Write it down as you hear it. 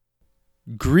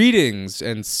Greetings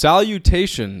and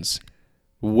salutations.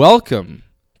 Welcome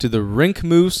to the Rink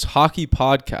Moose Hockey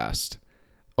Podcast,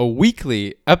 a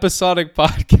weekly episodic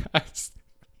podcast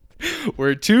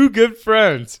where two good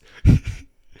friends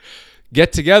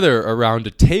get together around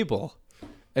a table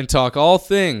and talk all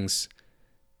things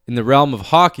in the realm of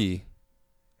hockey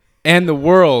and the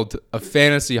world of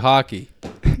fantasy hockey.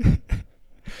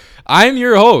 I'm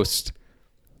your host,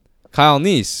 Kyle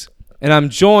Neese, and I'm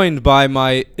joined by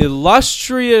my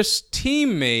illustrious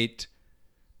teammate,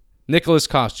 Nicholas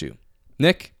Kostu.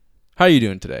 Nick, how are you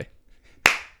doing today?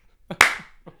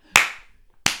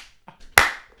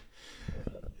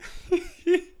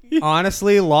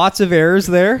 Honestly, lots of errors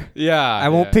there. Yeah. I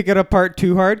won't pick it apart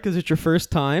too hard because it's your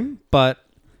first time, but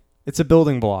it's a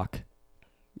building block.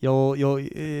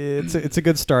 It's a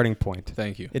good starting point.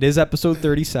 Thank you. It is episode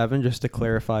 37, just to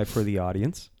clarify for the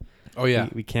audience. Oh, yeah.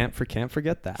 We can't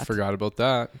forget that. Forgot about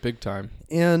that. Big time.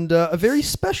 And a very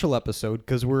special episode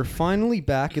because we're finally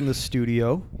back in the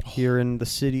studio here in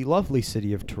the lovely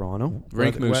city of Toronto.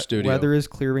 Rink Moose studio. Weather is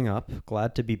clearing up.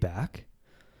 Glad to be back.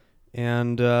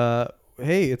 And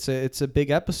hey, it's a big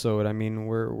episode. I mean,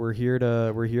 we're here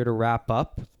to wrap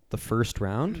up the first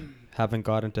round. Haven't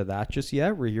got into that just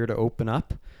yet. We're here to open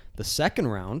up the second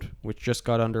round, which just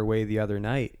got underway the other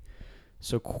night.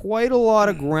 So quite a lot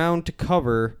of ground to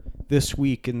cover this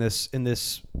week in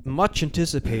this much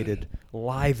anticipated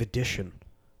live edition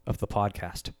of the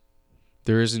podcast.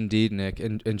 There is indeed, Nick.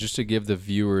 And just to give the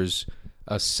viewers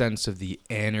a sense of the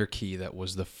anarchy that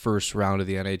was the first round of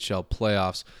the NHL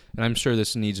playoffs, and I'm sure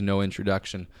this needs no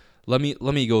introduction. Let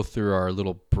me go through our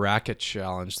little bracket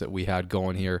challenge that we had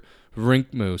going here.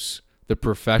 Rink Moose, the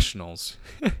professionals.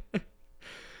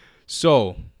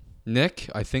 So, Nick,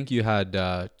 I think you had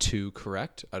 2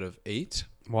 correct out of 8.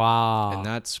 Wow. And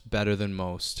that's better than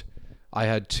most. I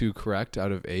had 2 correct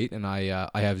out of 8, and I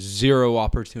have 0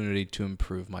 opportunity to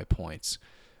improve my points.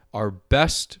 Our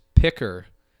best picker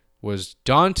was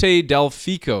Dante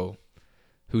Delfico,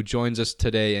 who joins us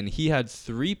today, and he had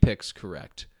 3 picks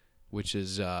correct, which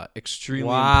is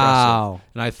extremely impressive.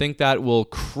 And I think that will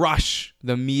crush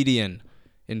the median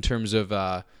in terms of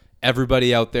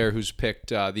everybody out there who's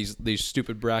picked these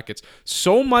stupid brackets.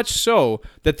 So much so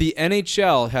that the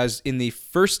NHL has, in the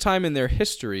first time in their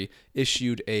history,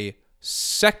 issued a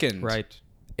second,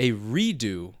 a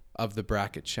redo of the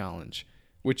bracket challenge,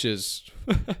 which is,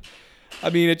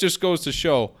 I mean, it just goes to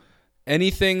show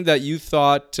anything that you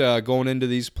thought going into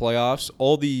these playoffs,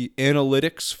 all the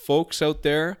analytics folks out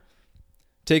there,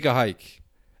 take a hike.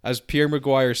 As Pierre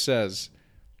Maguire says,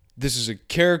 this is a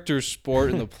character sport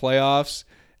in the playoffs.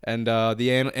 And the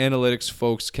analytics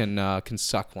folks can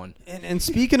suck one. And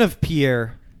speaking of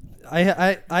Pierre,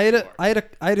 I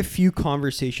had a few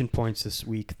conversation points this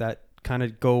week that kind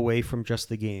of go away from just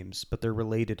the games, but they're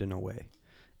related in a way.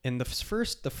 And the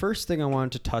first thing I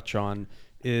wanted to touch on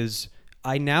is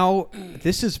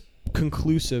this is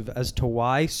conclusive as to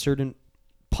why certain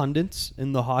pundits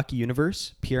in the hockey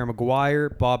universe, Pierre Maguire,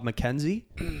 Bob McKenzie,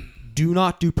 do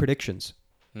not do predictions.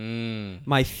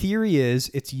 My theory is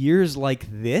it's years like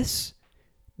this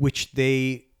which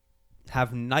they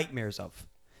have nightmares of,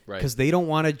 because they don't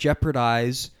want to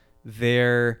jeopardize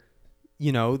their,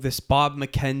 this Bob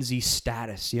McKenzie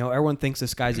status. Everyone thinks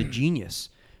this guy's a genius,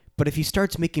 but if he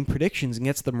starts making predictions and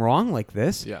gets them wrong like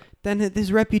this, then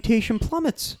his reputation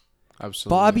plummets. Absolutely.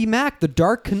 Bobby Mack, the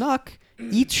Dark Canuck,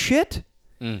 eats shit.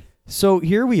 So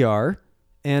here we are.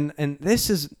 And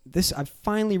this I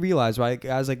finally realized why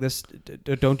guys like this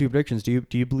don't do predictions. Do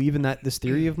you believe in this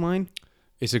theory of mine?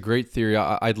 It's a great theory.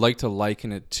 I'd like to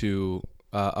liken it to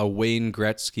a Wayne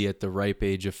Gretzky at the ripe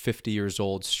age of 50 years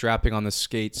old, strapping on the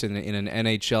skates in an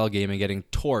NHL game and getting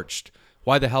torched.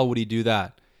 Why the hell would he do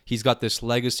that? He's got this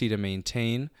legacy to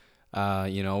maintain.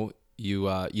 You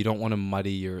don't want to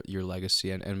muddy your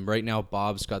legacy. And right now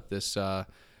Bob's got this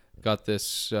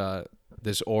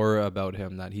this aura about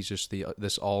him that he's just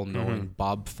this all-knowing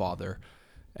Bob father.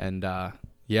 And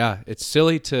it's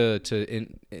silly to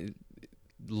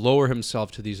lower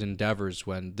himself to these endeavors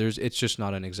when it's just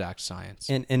not an exact science.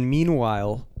 And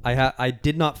meanwhile, I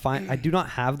do not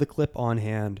have the clip on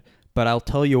hand, but I'll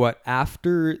tell you what,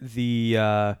 after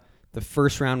the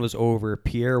first round was over,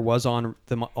 Pierre was on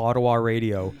the Ottawa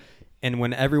radio. And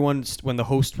when the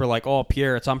hosts were like, "Oh,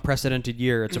 Pierre, it's unprecedented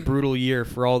year. It's a brutal year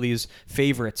for all these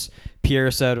favorites,"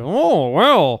 Pierre said, "Oh,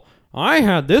 well, I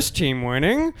had this team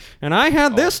winning, and I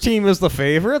had this team as the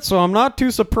favorite, so I'm not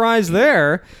too surprised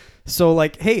there." So,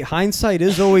 hey, hindsight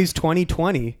is always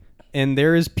 20/20, and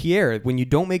there is Pierre. When you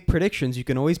don't make predictions, you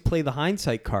can always play the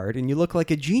hindsight card, and you look like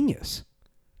a genius.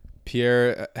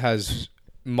 Pierre has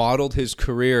modeled his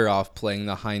career off playing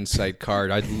the hindsight card.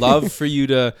 I'd love for you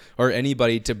to, or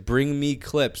anybody, to bring me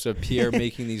clips of Pierre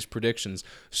making these predictions.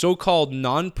 So-called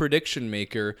non-prediction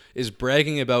maker is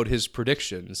bragging about his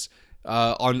predictions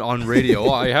on radio.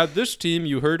 Oh, I had this team.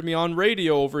 You heard me on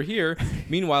radio over here.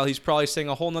 Meanwhile, he's probably saying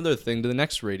a whole nother thing to the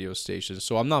next radio station.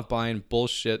 So I'm not buying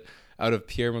bullshit out of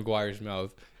Pierre Maguire's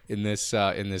mouth. In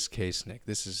this case, Nick,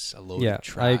 this is a load of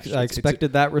trash. I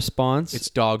expected that response. It's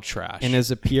dog trash. And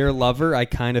as a Pierre lover, I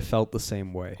kind of felt the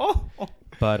same way.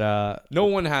 But no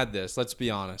one had this. Let's be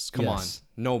honest. Come on,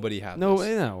 nobody had this.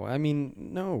 No. I mean,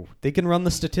 no. They can run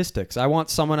the statistics. I want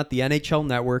someone at the NHL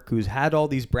Network who's had all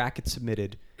these brackets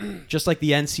submitted, just like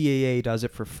the NCAA does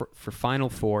it for Final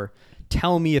Four.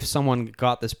 Tell me if someone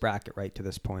got this bracket right to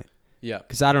this point. Yeah,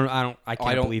 because I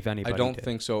can't believe anybody. I don't did.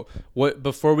 think so. What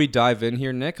before we dive in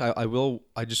here, Nick,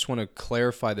 I just want to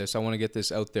clarify this. I want to get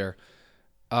this out there.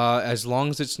 As long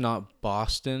as it's not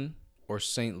Boston or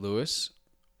St. Louis,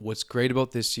 what's great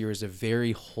about this year is a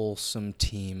very wholesome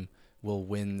team will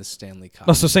win the Stanley Cup.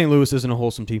 Oh, so St. Louis isn't a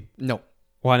wholesome team? No.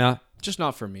 Why not? Just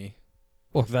not for me.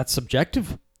 Well, that's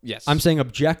subjective. Yes. I'm saying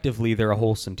objectively they're a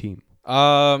wholesome team.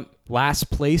 Last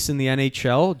place in the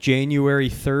NHL, January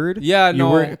 3rd. Yeah,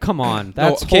 no. Come on.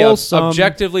 That's okay, wholesome.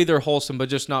 Objectively, they're wholesome, but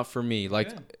just not for me. Like,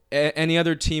 any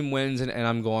other team wins, and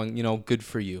I'm going, good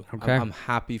for you. Okay. I'm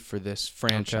happy for this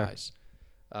franchise.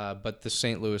 Okay. But the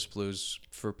St. Louis Blues,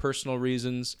 for personal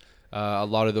reasons, a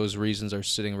lot of those reasons are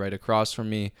sitting right across from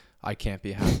me. I can't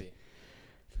be happy.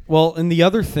 Well, and the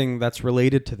other thing that's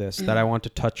related to this that I want to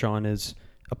touch on is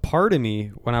a part of me,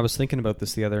 when I was thinking about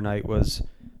this the other night, was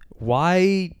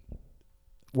why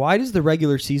does the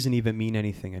regular season even mean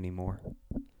anything anymore?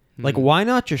 Like, why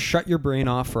not just shut your brain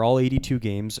off for all 82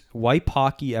 games, wipe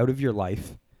hockey out of your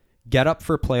life, get up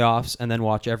for playoffs, and then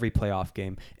watch every playoff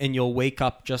game, and you'll wake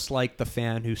up just like the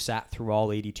fan who sat through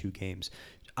all 82 games.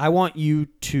 I want you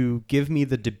to give me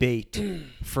the debate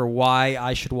for why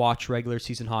I should watch regular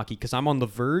season hockey, because I'm on the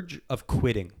verge of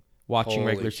quitting watching Holy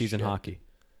regular season shit. hockey.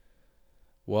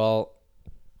 Well,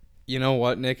 you know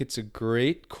what, Nick? It's a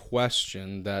great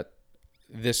question that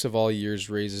this of all years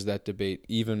raises that debate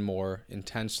even more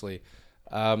intensely.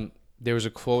 There was a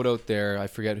quote out there, I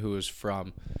forget who it was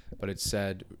from, but it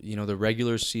said, the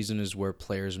regular season is where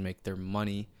players make their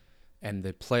money, and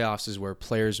the playoffs is where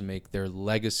players make their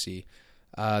legacy.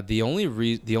 The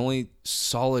only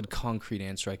solid concrete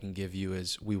answer I can give you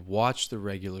is we watch the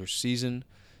regular season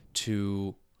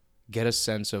to get a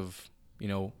sense of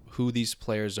who these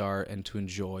players are and to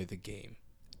enjoy the game.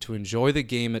 To enjoy the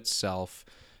game itself,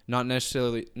 not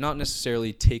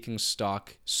necessarily taking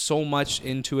stock so much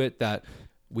into it that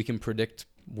we can predict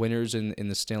winners in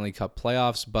the Stanley Cup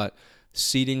playoffs, but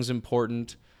seeding's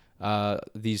important.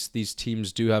 These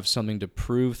teams do have something to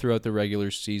prove throughout the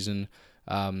regular season.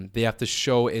 They have to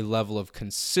show a level of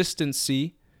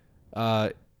consistency.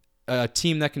 A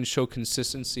team that can show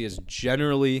consistency is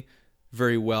generally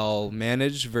very well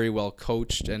managed, very well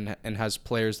coached, and has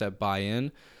players that buy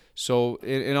in. So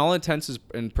in all intents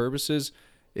and purposes,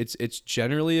 it's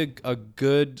generally a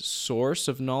good source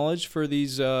of knowledge for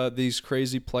these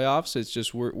crazy playoffs. It's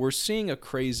just we're seeing a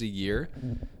crazy year.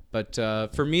 But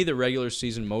for me, the regular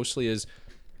season mostly is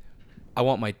I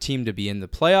want my team to be in the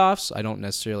playoffs. I don't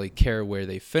necessarily care where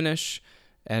they finish.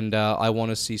 And I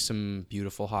want to see some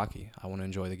beautiful hockey. I want to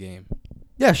enjoy the game.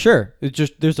 Yeah, sure. It's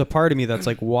just there's a part of me that's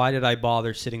like, why did I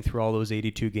bother sitting through all those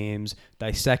 82 games,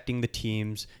 dissecting the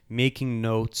teams, making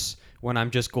notes when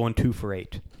I'm just going 2 for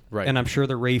 8? Right. And I'm sure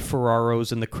the Ray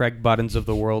Ferraros and the Craig Buttons of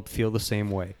the world feel the same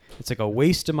way. It's like a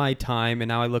waste of my time, and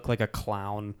now I look like a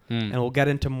clown. And we'll get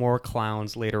into more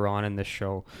clowns later on in this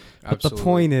show. But Absolutely. the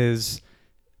point is,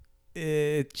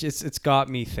 it's got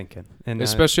me thinking. And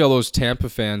especially all those Tampa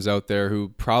fans out there who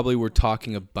probably were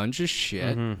talking a bunch of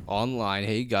shit online.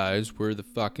 Hey guys, we're the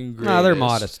fucking greatest. No, they're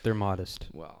modest. They're modest.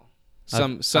 Well,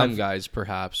 some guys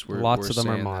perhaps were. Lots of them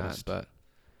are saying modest. that,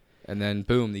 and then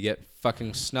boom, they get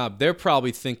fucking snubbed. They're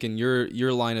probably thinking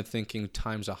your line of thinking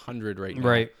times 100 right now.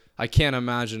 Right. I can't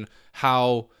imagine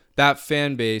how that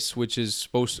fan base, which is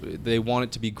they want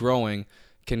it to be growing,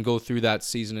 can go through that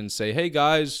season and say, hey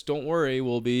guys, don't worry,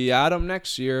 we'll be at them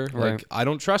next year. Right. Like, I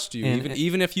don't trust you.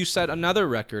 Even if you set another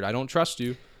record, I don't trust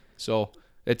you. So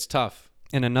it's tough.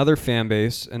 And another fan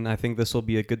base, and I think this will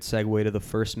be a good segue to the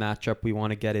first matchup we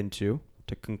want to get into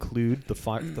to conclude the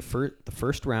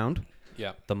first round.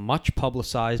 Yeah. The much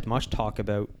publicized, much talk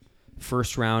about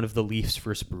first round of the Leafs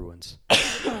versus Bruins.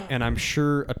 And I'm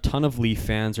sure a ton of Leaf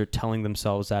fans are telling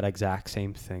themselves that exact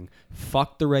same thing.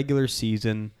 Fuck the regular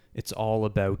season. It's all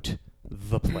about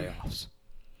the playoffs.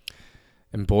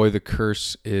 And boy, the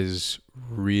curse is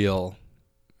real.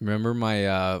 Remember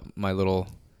my my little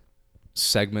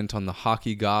segment on the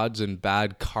hockey gods and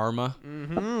bad karma.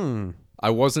 Mm-hmm. I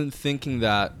wasn't thinking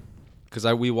that because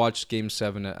we watched Game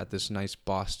 7 at this nice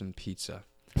Boston Pizza.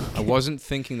 I wasn't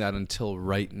thinking that until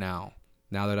right now.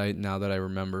 Now that I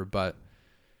remember, but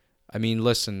I mean,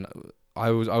 listen, I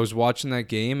was watching that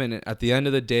game, and at the end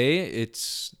of the day,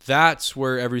 that's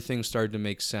where everything started to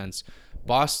make sense.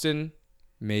 Boston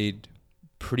made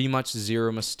pretty much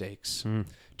zero mistakes.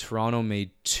 Toronto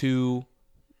made 2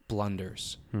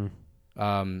 blunders.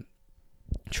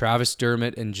 Travis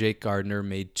Dermott and Jake Gardiner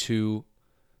made 2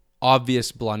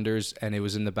 obvious blunders, and it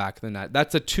was in the back of the net.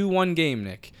 That's a 2-1 game,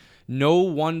 Nick. No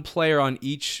one player on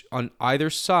either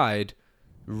side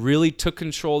really took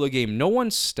control of the game. No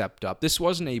one stepped up. This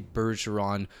wasn't a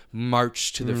Bergeron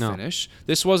march to the finish.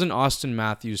 This wasn't Austin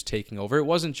Matthews taking over. It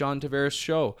wasn't John Tavares'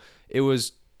 show. It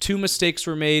was 2 mistakes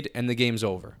were made, and the game's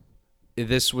over.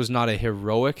 This was not a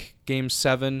heroic Game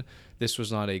 7. This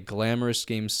was not a glamorous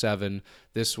Game 7.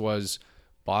 This was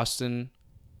Boston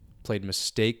played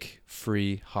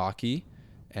mistake-free hockey,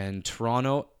 and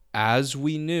Toronto, as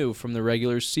we knew from the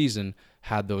regular season,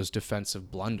 had those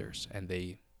defensive blunders, and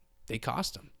they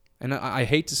cost them. And I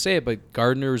hate to say it, but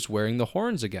Gardner's wearing the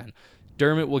horns again.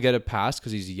 Dermott will get a pass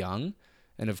because he's young,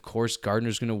 and of course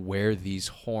Gardner's going to wear these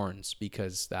horns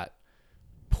because that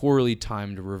poorly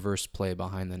timed reverse play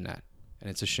behind the net, and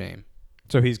it's a shame.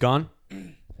 So he's gone?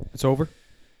 It's over?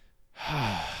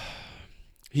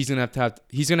 He's gonna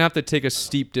have to take a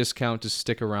steep discount to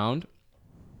stick around.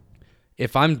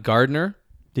 If I'm Gardner,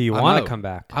 do you want to come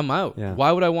back? I'm out. Yeah.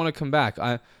 Why would I want to come back?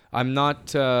 I'm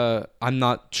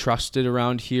not trusted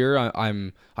around here.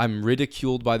 I'm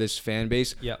ridiculed by this fan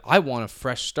base. Yeah. I want a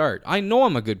fresh start. I know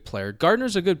I'm a good player.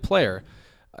 Gardner's a good player,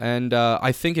 and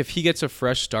I think if he gets a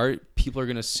fresh start, people are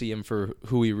gonna see him for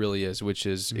who he really is, which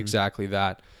is exactly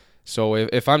that. So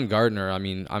if I'm Gardner, I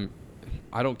mean,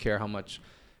 I don't care how much.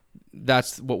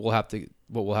 That's what we'll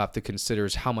have to consider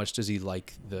is how much does he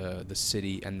like the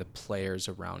city and the players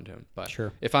around him. But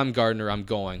sure. If I'm Gardner, I'm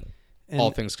going.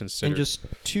 All things considered. And just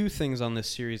 2 things on this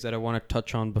series that I want to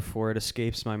touch on before it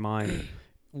escapes my mind.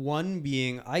 One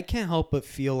being, I can't help but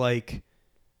feel like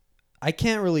I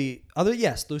can't really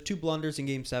yes, those 2 blunders in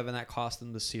Game 7 that cost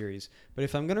them the series. But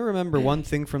if I'm going to remember one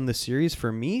thing from the series,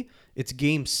 for me, it's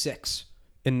Game 6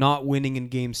 and not winning in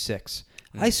Game 6.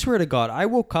 I swear to God, I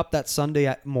woke up that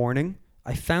Sunday morning.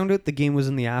 I found out the game was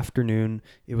in the afternoon.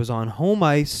 It was on home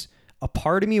ice. A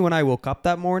part of me, when I woke up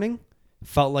that morning,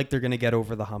 felt like they're going to get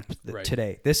over the hump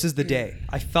today. This is the day.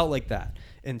 I felt like that.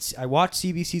 And I watched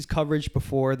CBC's coverage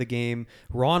before the game.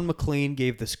 Ron McLean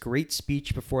gave this great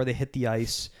speech before they hit the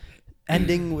ice,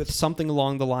 ending with something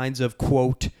along the lines of,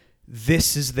 quote,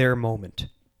 "This is their moment."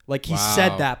 Like he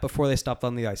said that before they stopped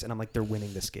on the ice. And I'm like, they're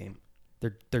winning this game.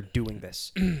 They're doing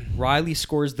this. Riley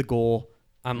scores the goal.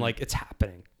 I'm like, it's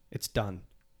happening. It's done.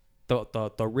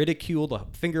 The ridicule, the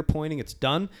finger pointing, it's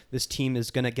done. This team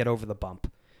is going to get over the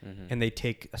bump. And they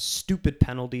take a stupid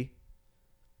penalty.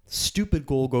 Stupid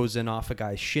goal goes in off a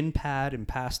guy's shin pad and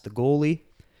past the goalie.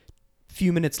 A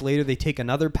few minutes later, they take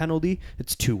another penalty.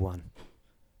 It's 2-1.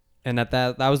 And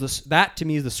that to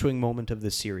me is the swing moment of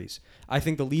this series. I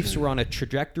think the Leafs were on a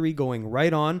trajectory going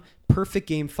right on. Perfect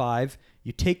Game 5.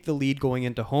 You take the lead going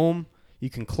into home. You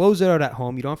can close it out at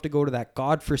home. You don't have to go to that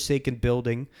godforsaken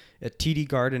building at TD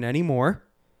Garden anymore.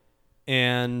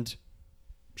 And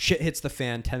shit hits the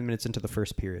fan 10 minutes into the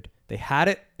first period. They had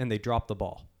it, and they dropped the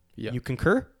ball. Yeah. You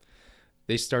concur?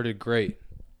 They started great.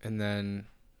 And then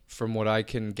from what I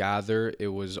can gather, it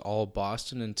was all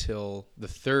Boston until the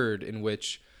third, in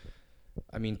which,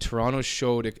 I mean, Toronto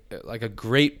showed like a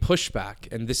great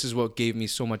pushback, and this is what gave me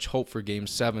so much hope for Game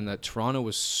 7, that Toronto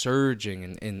was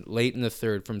surging, and late in the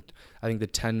third, from I think the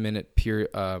 10-minute period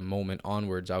moment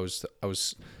onwards, I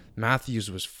was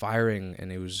Matthews was firing,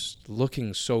 and it was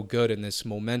looking so good in this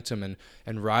momentum,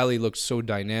 and Riley looked so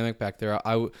dynamic back there.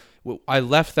 I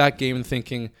left that game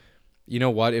thinking, you know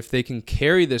what, if they can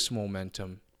carry this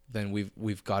momentum, then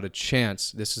we've got a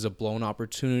chance. This is a blown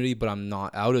opportunity, but I'm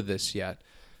not out of this yet.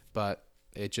 But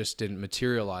it just didn't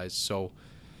materialize. So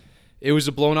it was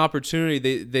a blown opportunity.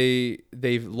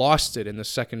 They lost it in the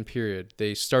second period.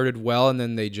 They started well, and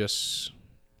then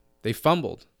they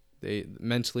fumbled. They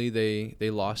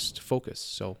lost focus.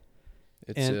 So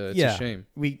it's a shame.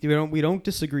 We don't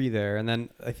disagree there. And then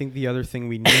I think the other thing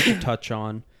we need to touch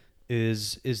on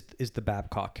is the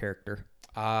Babcock character.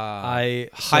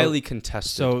 Highly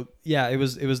contested. So yeah, it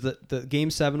was the Game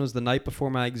 7 was the night before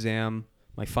my exam.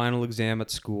 My final exam at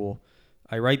school.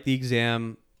 I write the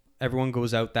exam. Everyone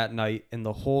goes out that night, and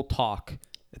the whole talk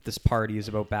at this party is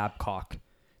about Babcock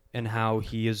and how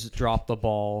he has dropped the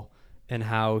ball and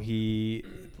how he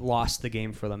lost the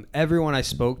game for them. Everyone I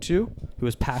spoke to who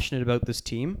was passionate about this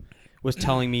team was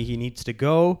telling me he needs to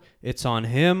go. It's on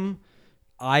him.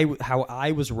 How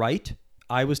I was right.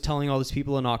 I was telling all these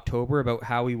people in October about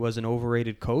how he was an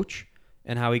overrated coach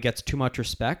and how he gets too much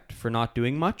respect for not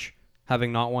doing much,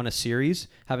 having not won a series,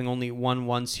 having only won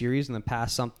one series in the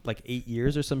past 8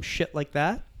 years or some shit like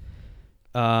that.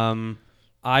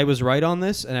 I was right on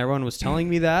this, and everyone was telling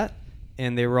me that,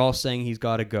 and they were all saying he's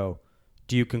got to go.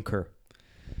 Do you concur?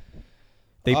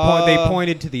 They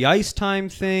pointed to the ice time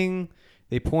thing.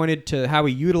 They pointed to how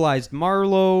he utilized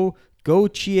Marleau,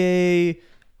 Gauthier,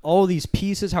 all these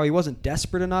pieces, how he wasn't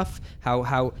desperate enough,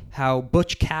 how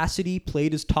Butch Cassidy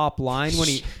played his top line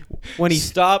when he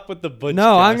stop with the Butch.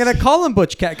 No, Cassidy. I'm gonna call him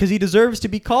Butch Cat because he deserves to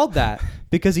be called that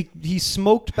because he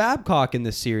smoked Babcock in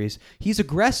this series. He's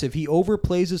aggressive. He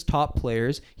overplays his top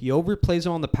players. He overplays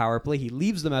them on the power play. He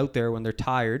leaves them out there when they're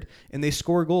tired and they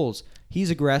score goals.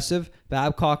 He's aggressive.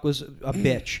 Babcock was a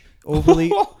bitch,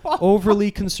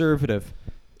 overly conservative.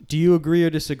 Do you agree or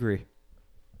disagree?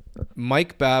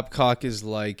 Mike Babcock is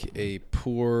like a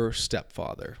poor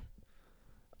stepfather.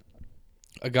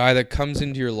 A guy that comes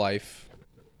into your life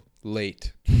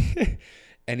late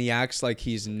and he acts like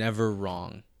he's never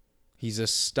wrong. He's a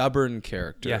stubborn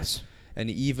character. Yes. And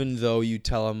even though you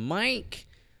tell him, Mike,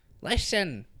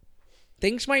 listen,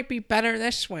 things might be better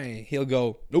this way, he'll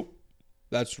go, nope,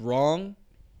 that's wrong.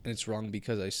 And it's wrong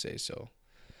because I say so.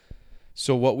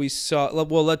 So what we saw,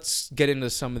 well, let's get into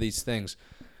some of these things.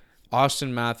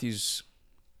 Austin Matthews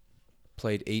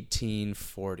played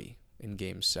 18-40 in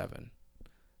Game 7.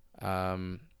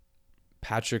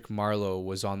 Patrick Marleau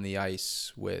was on the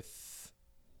ice with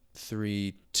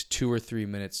 2 or 3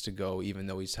 minutes to go, even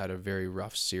though he's had a very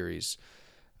rough series.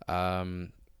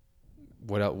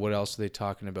 What else are they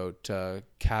talking about?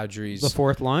 Kadri's The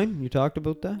fourth line, you talked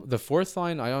about that. the fourth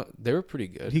line. They were pretty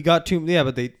good. He got two, yeah,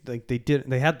 but they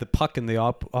had the puck in the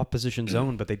opposition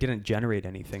zone, but they didn't generate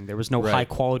anything. There was no Right. high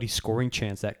quality scoring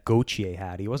chance that Gauthier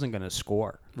had. He wasn't going to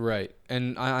score. Right.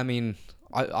 And I mean,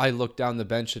 I looked down the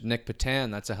bench at Nick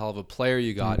Patan. That's a hell of a player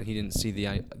you got, and he didn't see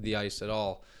the ice at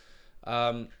all.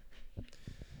 I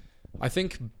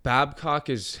think Babcock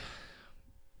is,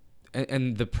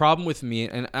 and the problem with me,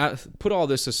 and put all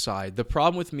this aside, the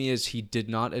problem with me is he did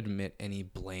not admit any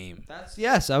blame.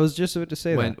 Yes, I was just about to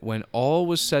say that. When all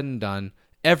was said and done,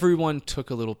 everyone took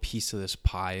a little piece of this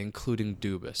pie, including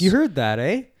Dubas. You heard that,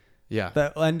 eh? Yeah.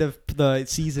 The end of the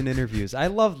season interviews. I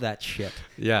love that shit.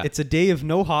 Yeah. It's a day of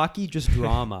no hockey, just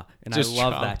drama, and Just I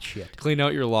love drama. that shit. Clean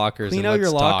out your lockers. Clean and out your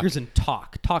let's talk. lockers and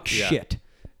talk Yeah. shit.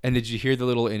 And did you hear the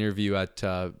little interview at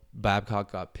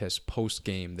Babcock got pissed post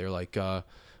game? They're like,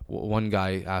 one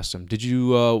guy asked him, "Did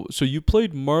you? So you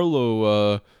played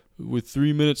Marleau with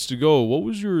 3 minutes to go. What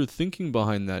was your thinking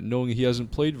behind that, knowing he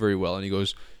hasn't played very well?" And he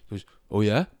goes, "Oh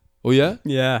yeah, oh yeah,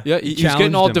 Yeah. yeah." He was getting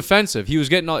challenged all him. defensive. He was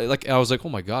getting all like, I was like, "Oh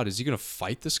my god, is he gonna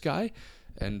fight this guy?"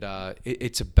 And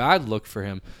it's a bad look for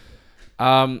him.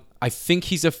 I think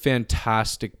he's a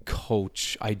fantastic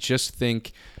coach. I just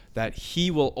think that he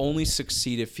will only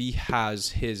succeed if he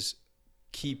has his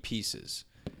key pieces.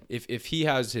 If he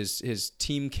has his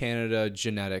Team Canada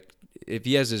genetic, if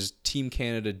he has his Team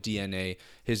Canada DNA,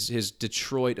 his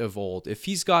Detroit of old, if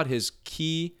he's got his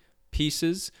key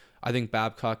pieces, I think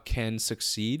Babcock can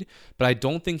succeed. But I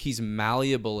don't think he's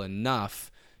malleable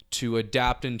enough to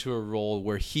adapt into a role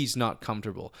where he's not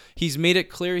comfortable. He's made it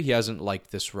clear he hasn't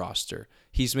liked this roster.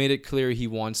 He's made it clear he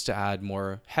wants to add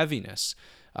more heaviness.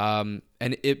 But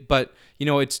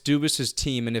it's Dubas's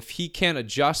team, and if he can't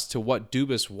adjust to what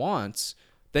Dubas wants,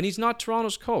 then he's not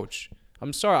Toronto's coach.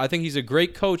 I'm sorry. I think he's a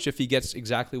great coach if he gets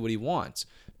exactly what he wants,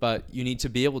 but you need to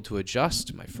be able to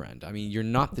adjust, my friend. I mean, you're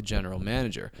not the general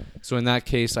manager. So in that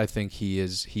case, I think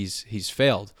he's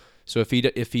failed. So if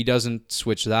he doesn't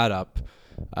switch that up,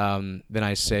 then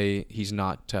I say he's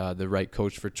not the right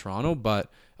coach for Toronto,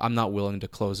 but I'm not willing to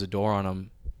close the door on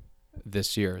him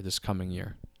this coming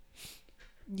year.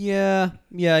 Yeah,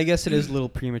 I guess it is a little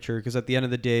premature because at the end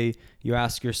of the day, you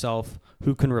ask yourself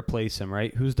who can replace him,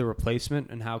 right? Who's the replacement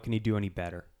and how can he do any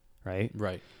better, right?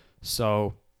 Right.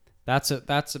 So that's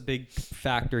a big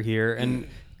factor here. And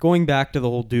going back to the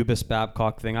whole Dubas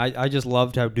Babcock thing, I just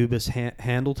loved how Dubas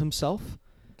handled himself.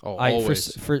 Oh,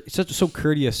 always. For so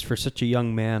courteous for such a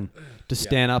young man to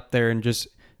stand up there and just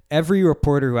every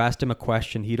reporter who asked him a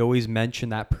question, he'd always mention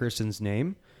that person's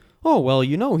name. Oh, well,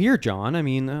 here, John. I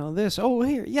mean, this. Oh,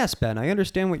 here. Yes, Ben, I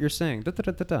understand what you're saying. Da, da,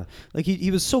 da, da, da. Like,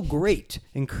 he was so great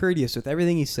and courteous with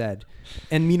everything he said.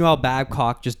 And meanwhile,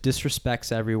 Babcock just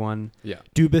disrespects everyone. Yeah.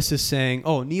 Dubas is saying,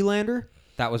 oh, Nylander,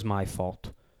 that was my fault.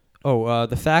 Oh,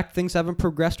 the fact things haven't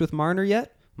progressed with Marner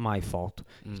yet? my fault.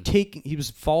 He was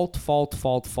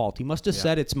fault. He must have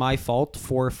said it's my fault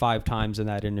 4 or 5 times in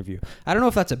that interview. I don't know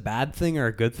if that's a bad thing or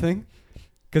a good thing,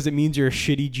 because it means you're a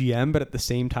shitty GM, but at the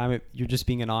same time, you're just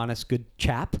being an honest, good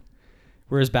chap.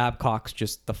 Whereas Babcock's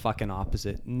just the fucking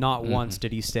opposite. Not once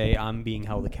did he say, I'm being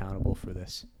held accountable for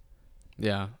this.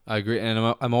 Yeah, I agree.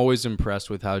 And I'm always impressed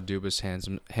with how Dubas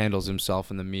handles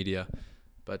himself in the media.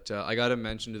 But I got to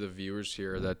mention to the viewers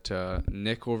here that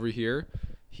Nick over here,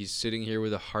 he's sitting here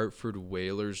with a Hartford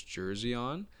Whalers jersey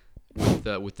on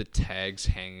with the tags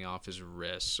hanging off his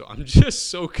wrist. So I'm just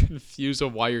so confused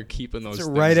of why you're keeping those things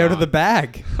right out on. of the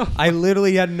bag. I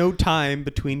literally had no time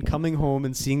between coming home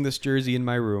and seeing this jersey in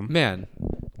my room. Man,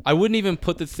 I wouldn't even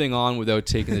put the thing on without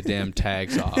taking the damn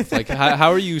tags off. Like, how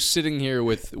are you sitting here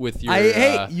with your...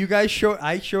 Hey, you guys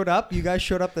I showed up. You guys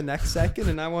showed up the next second,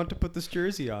 and I wanted to put this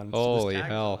jersey on. Holy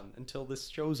hell. Until this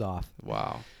show's off.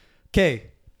 Wow.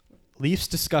 Okay. Leafs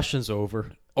discussion's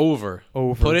over. Over.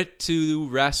 Over. Put it to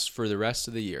rest for the rest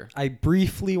of the year. I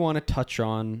briefly want to touch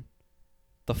on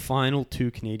the final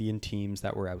 2 Canadian teams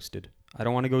that were ousted. I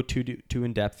don't want to go too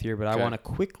in depth here, but I want to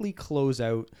quickly close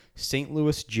out St.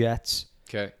 Louis Jets,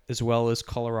 as well as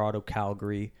Colorado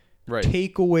Calgary. Right.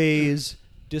 Takeaways,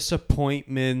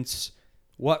 disappointments.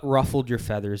 What ruffled your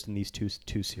feathers in these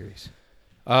two series?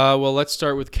 Well, let's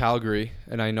start with Calgary,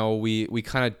 and I know we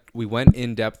went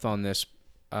in depth on this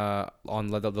on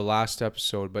the last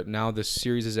episode, but now the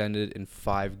series has ended in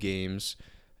 5 games,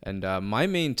 and my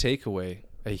main takeaway,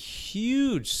 a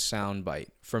huge soundbite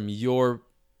from your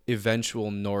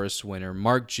eventual Norris winner,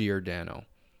 Mark Giordano.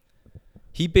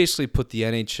 He basically put the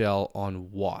NHL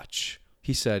on watch.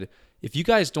 He said, if you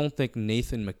guys don't think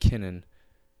Nathan MacKinnon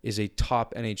is a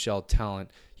top NHL talent,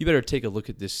 you better take a look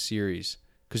at this series,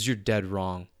 because you're dead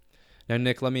wrong. Now,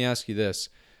 Nick, let me ask you this.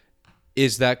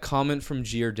 Is that comment from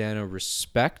Giordano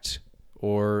respect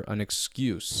or an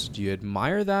excuse? Do you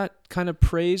admire that kind of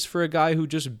praise for a guy who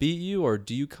just beat you, or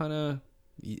do you kind of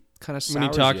when he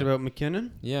talked about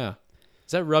MacKinnon? Yeah.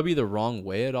 Does that rub you the wrong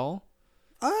way at all?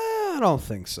 I don't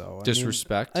think so.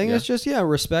 Disrespect? I think it's just,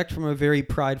 respect from a very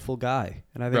prideful guy.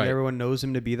 And I think Right. everyone knows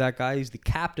him to be that guy. He's the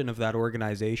captain of that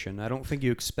organization. I don't think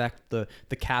you expect the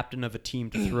captain of a team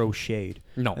to throw shade.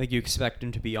 No. I think you expect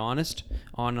him to be honest,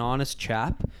 an honest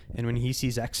chap. And when he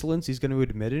sees excellence, he's going to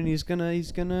admit it, and he's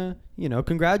gonna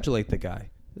congratulate the guy.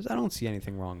 I don't see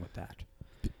anything wrong with that.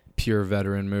 Pure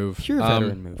veteran move. Pure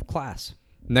veteran move. Class.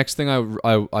 Next thing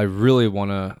I really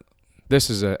want to... This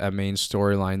is a main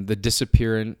storyline. The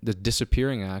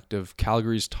disappearing act of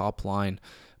Calgary's top line.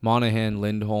 Monahan,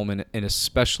 Lindholm, and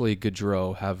especially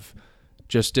Gaudreau have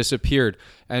just disappeared.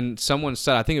 And someone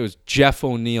said, I think it was Jeff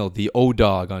O'Neill, the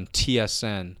O-Dog on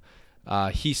TSN.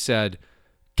 He said,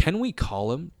 can we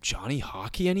call him Johnny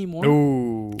Hockey anymore?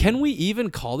 Ooh. Can we even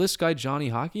call this guy Johnny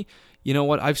Hockey? You know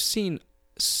what? I've seen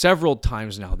several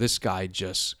times now this guy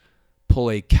just pull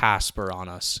a Casper on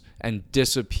us and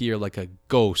disappear like a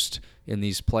ghost in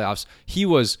these playoffs. He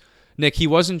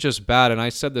wasn't just bad, and I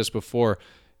said this before,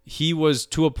 he was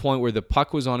to a point where the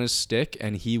puck was on his stick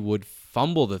and he would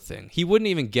fumble the thing. He wouldn't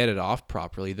even get it off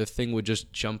properly. The thing would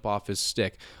just jump off his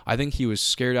stick. I think he was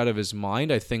scared out of his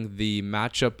mind. I think the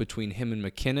matchup between him and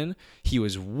MacKinnon, he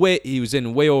was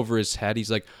in way over his head.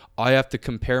 He's like, I have to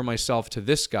compare myself to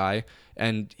this guy,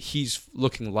 and he's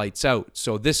looking lights out.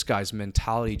 So this guy's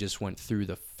mentality just went through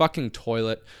the fucking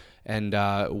toilet. And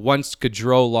once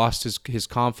Gaudreau lost his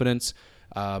confidence,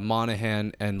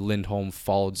 Monahan and Lindholm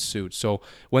followed suit. So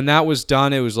when that was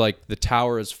done, it was like the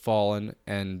tower has fallen,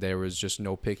 and there was just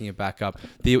no picking it back up.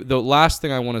 The last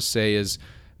thing I want to say is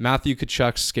Matthew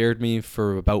Tkachuk scared me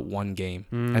for about 1 game,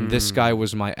 and this guy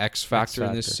was my X factor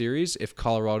in this series. If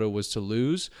Colorado was to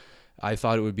lose, I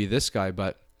thought it would be this guy,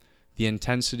 but the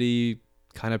intensity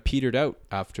kind of petered out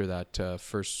after that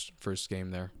first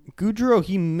game there. Gaudreau,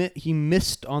 he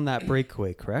missed on that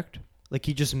breakaway, correct? Like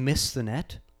he just missed the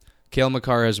net? Cale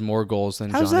Makar has more goals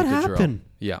than How's Johnny that Gaudreau. happen?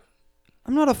 Yeah.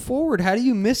 I'm not a forward. How do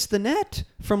you miss the net?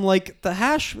 From like the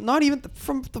hash, not even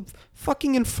from the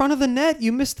fucking in front of the net,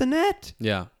 you missed the net.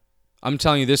 Yeah. I'm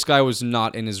telling you, this guy was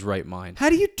not in his right mind. How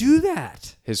do you do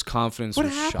that? His confidence What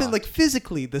was happened? shot. Like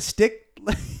physically, the stick...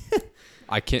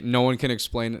 No one can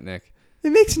explain it, Nick.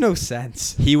 It makes no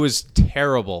sense. He was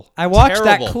terrible. I watched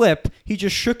Terrible. that clip. He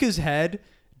just shook his head,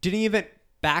 didn't even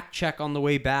back check on the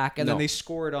way back, and then No. they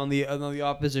scored on the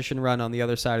opposition run on the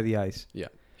other side of the ice. Yeah.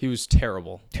 He was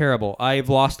terrible. Terrible. I've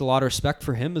lost a lot of respect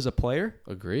for him as a player.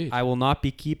 Agreed. I will not be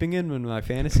keeping him in my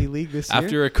fantasy league this year.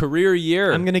 After a career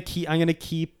year. I'm gonna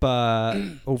keep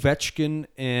Ovechkin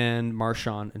and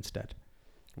Marchand instead.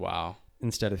 Wow.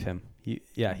 instead of him. He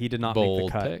did not Bold make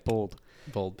the cut. pick.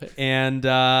 Bold pick. And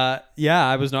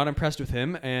I was not impressed with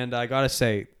him. And I gotta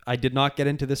say, I did not get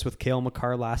into this with Cale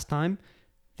Makar last time.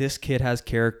 This kid has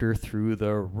character through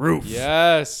the roof.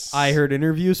 Yes. I heard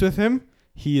interviews with him.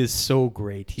 He is so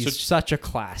great. He's such a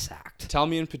class act. Tell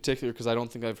me in particular, because I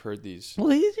don't think I've heard these.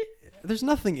 Well, there's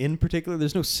nothing in particular.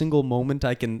 There's no single moment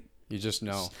I can. You just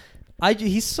know.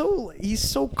 He's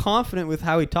so confident with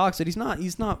how he talks that he's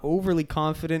not overly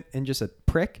confident and just a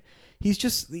prick. He's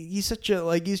just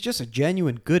a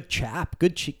genuine good chap,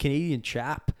 Canadian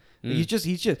chap. He's just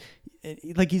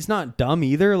like, he's not dumb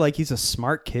either. Like, he's a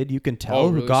smart kid, you can tell,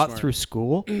 really who got smart. through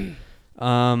school.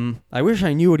 I wish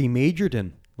I knew what he majored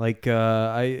in. Like,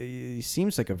 he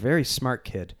seems like a very smart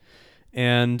kid.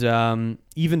 And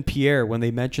even Pierre, when they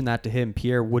mentioned that to him,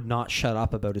 Pierre would not shut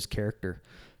up about his character.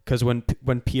 Because when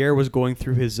Pierre was going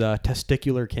through his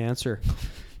testicular cancer,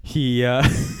 he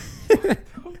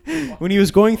when he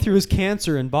was going through his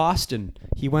cancer in Boston,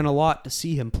 he went a lot to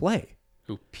see him play.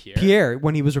 Who, Pierre? Pierre,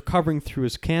 when he was recovering through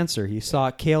his cancer, he saw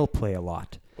Cale play a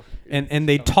lot. And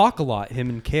they'd talk a lot, him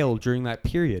and Cale, during that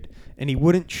period. And he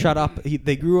wouldn't shut up.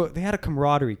 They had a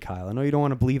camaraderie, Kyle. I know you don't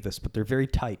want to believe this, but they're very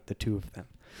tight, the two of them.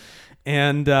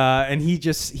 And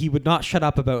he would not shut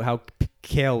up about how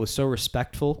Cale was so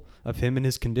respectful of him and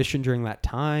his condition during that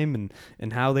time,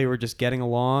 and how they were just getting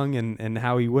along, and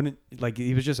how he wouldn't, like,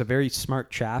 he was just a very smart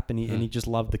chap, and he just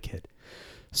loved the kid.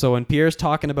 So when Pierre's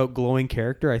talking about glowing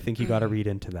character, I think you got to read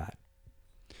into that.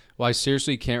 Well, I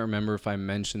seriously can't remember if I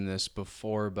mentioned this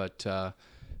before, but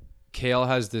Cale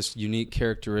has this unique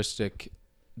characteristic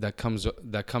that comes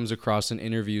across in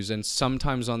interviews and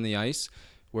sometimes on the ice,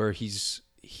 where he's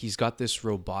got this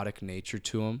robotic nature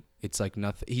to him. It's like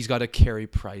nothing. He's got a Carey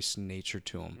Price nature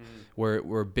to him,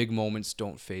 where big moments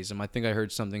don't faze him. I think I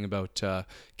heard something about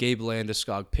Gabe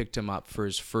Landeskog picked him up for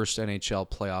his first NHL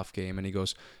playoff game, and he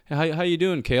goes, "Hey, how you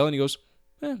doing, Cale?" And he goes,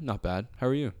 "Not bad. How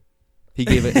are you?" He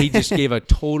just gave a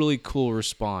totally cool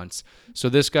response. So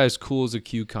this guy's cool as a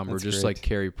cucumber, That's just great. like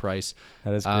Carey Price.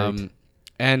 That is great.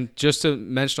 And just to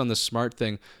mention on the smart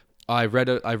thing, I read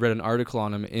an article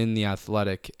on him in The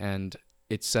Athletic, and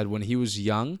it said when he was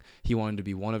young, he wanted to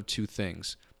be one of two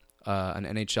things, an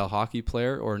NHL hockey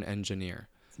player or an engineer.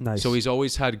 Nice. So he's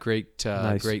always had great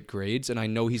Nice. great grades, and I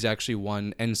know he's actually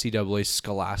won NCAA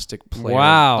Scholastic Player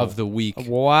Wow. of the Week.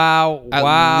 Wow.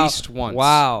 At least once.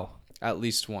 Wow. At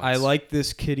least once. I like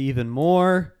this kid even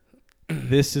more.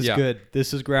 This is Yeah. good.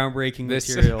 This is groundbreaking This-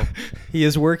 material. He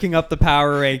is working up the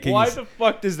power rankings. Why the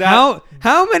fuck does that?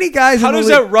 How many guys? How in the does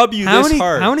league, that rub you how this many,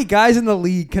 hard? How many guys in the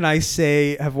league can I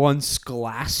say have won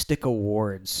Scholastic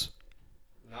awards?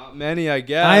 Not many, I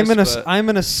guess. I'm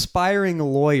an aspiring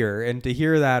lawyer, and to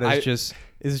hear that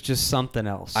is just something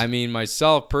else. I mean,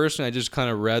 myself personally, I just kind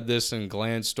of read this and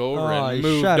glanced over and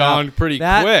moved shut on up. pretty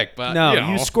That- quick. But no, you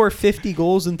know. score 50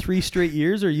 goals in 3 straight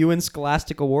years. Are you in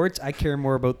Scholastic Awards? I care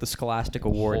more about the Scholastic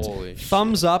Awards. Holy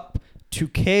Thumbs up to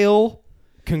Cale.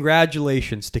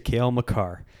 Congratulations to Cale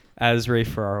Makar, as Ray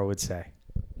Ferraro would say.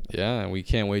 Yeah, and we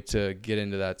can't wait to get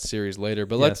into that series later.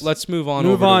 But Yes. let's move on.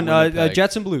 Move over on. To Winnipeg.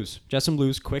 Jets and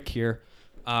Blues. Quick here.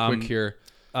 Quick here.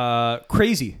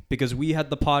 Crazy, because we had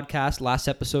the podcast last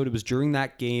episode. It was during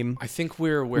that game. I think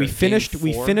we finished. Game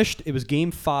We 4? finished. It was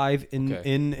Game 5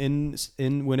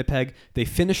 in Winnipeg. They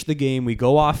finished the game. We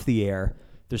go off the air.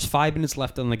 There's 5 minutes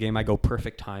left on the game. I go,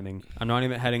 perfect timing. I'm not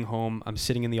even heading home. I'm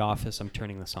sitting in the office. I'm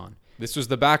turning this on. This was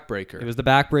the backbreaker. It was the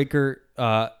backbreaker.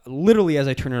 Literally, as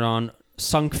I turn it on,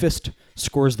 Sundqvist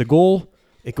scores the goal.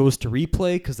 It goes to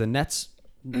replay because the net's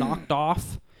knocked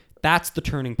off. That's the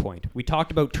turning point. We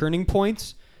talked about turning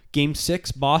points. Game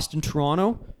 6, Boston,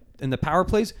 Toronto, and the power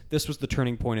plays. This was the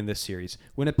turning point in this series.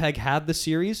 Winnipeg had the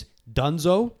series.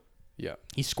 Dunzo, Yeah.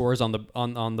 he scores on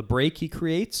the break he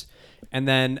creates. And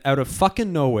then out of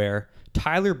fucking nowhere,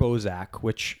 Tyler Bozak,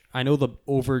 which I know the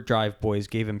Overdrive boys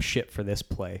gave him shit for this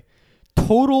play.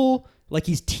 Total, like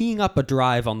he's teeing up a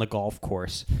drive on the golf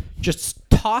course. Just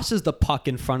tosses the puck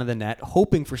in front of the net,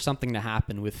 hoping for something to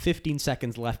happen with 15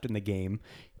 seconds left in the game.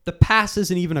 The pass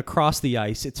isn't even across the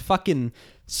ice. It's fucking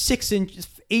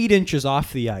 8 inches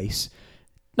off the ice.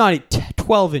 Not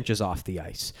 12 inches off the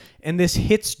ice. And this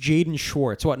hits Jaden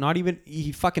Schwartz. What, not even,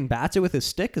 he fucking bats it with his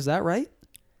stick? Is that right?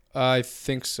 I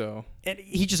think so. And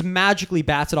he just magically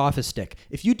bats it off his stick.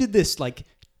 If you did this like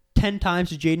 10 times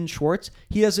to Jaden Schwartz,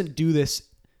 he doesn't do this.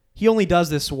 He only does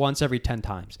this once every 10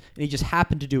 times. And he just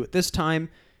happened to do it this time.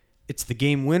 It's the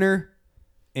game winner.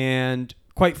 And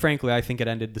quite frankly, I think it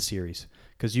ended the series.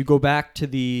 Because you go back to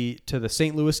the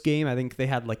St. Louis game, I think they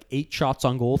had like 8 shots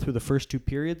on goal through the first 2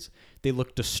 periods. They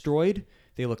looked destroyed.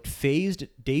 They looked phased,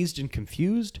 dazed, and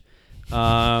confused.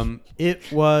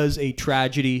 It was a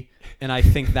tragedy, and I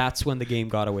think that's when the game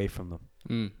got away from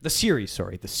them. The series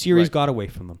Right. got away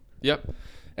from them. Yep.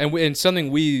 And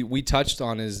something we touched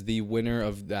on is the winner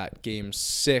of that game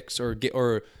 6 or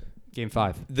Game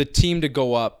 5. the team to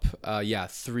go up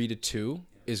 3-2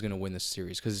 is going to win this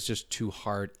series because it's just too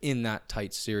hard in that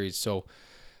tight series. So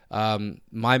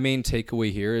my main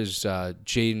takeaway here is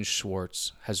Jaden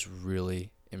Schwartz has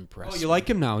really impressed Oh, you like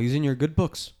him now? He's in your good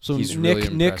books. So He's really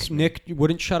impressed me. Nick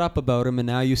wouldn't shut up about him, and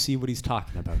now you see what he's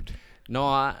talking about.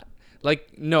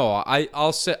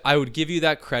 I'll say I would give you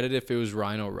that credit if it was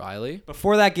Ryan O'Reilly.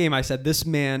 Before that game, I said this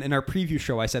man in our preview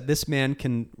show. I said this man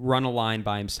can run a line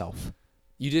by himself.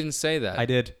 You didn't say that. I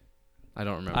did. I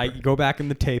don't remember. I go back in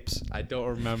the tapes. I don't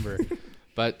remember.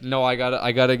 But no, I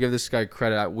gotta give this guy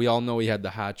credit. We all know he had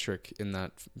the hat trick in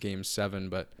that game 7,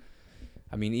 but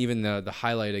I mean, even the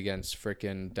highlight against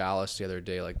frickin' Dallas the other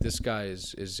day, like this guy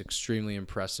is extremely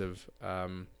impressive.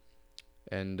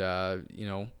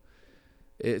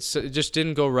 It just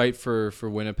didn't go right for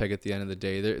Winnipeg at the end of the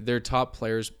day. Their top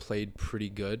players played pretty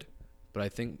good, but I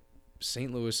think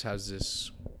St. Louis has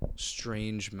this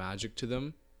strange magic to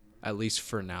them, at least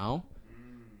for now,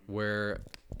 where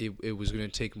it was going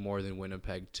to take more than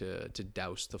Winnipeg to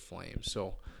douse the Flames.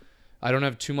 So I don't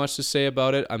have too much to say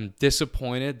about it. I'm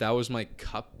disappointed. That was my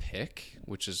cup pick,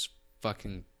 which is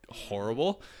fucking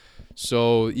horrible.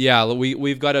 So yeah,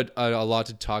 we've got a lot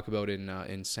to talk about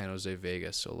in San Jose,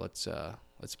 Vegas. So let's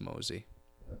mosey.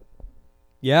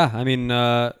 Yeah, I mean,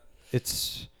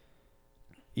 it's.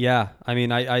 Yeah, I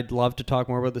mean, I'd love to talk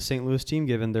more about the St. Louis team,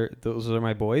 given those are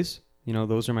my boys. You know,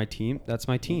 those are my team. That's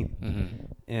my team. Mm-hmm.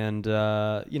 And,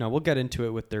 we'll get into it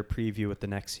with their preview with the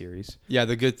next series. Yeah,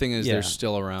 the good thing is Yeah. they're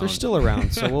still around. They're still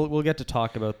around, so we'll get to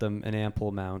talk about them an ample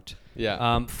amount.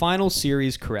 Yeah. Final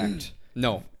series correct.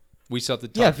 No, we still have to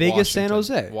talk. Yeah, Vegas, San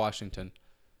Washington. Jose. Washington,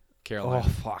 Oh, Carolina.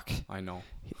 fuck. I know.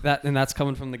 That's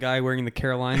coming from the guy wearing the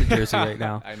Carolina jersey right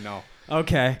now. I know.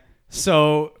 Okay,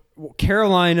 so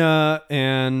Carolina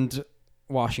and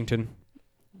Washington.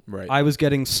 Right. I was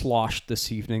getting sloshed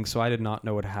this evening, so I did not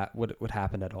know what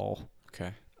happened at all.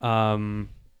 Okay.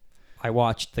 I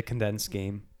watched the condensed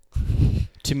game.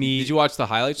 To me, Did you watch the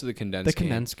highlights of the condensed the game?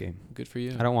 condensed game? Good for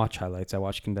you. I don't watch highlights. I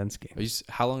watch condensed games.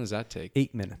 How long does that take?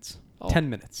 8 minutes, Oh. 10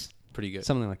 minutes, Pretty good.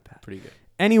 something like that. Pretty good.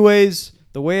 Anyways,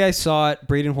 the way I saw it,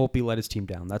 Braden Holtby let his team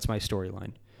down. That's my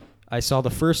storyline. I saw the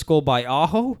first goal by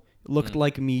Aho. It looked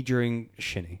like me during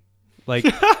Shinny. Like,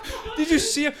 Did you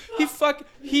see him?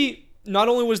 He not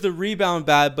only was the rebound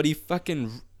bad, but he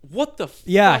fucking what the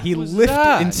yeah, fuck he was lifted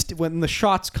that? when the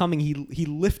shot's coming. He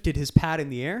lifted his pad in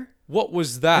the air, What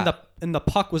was that? and the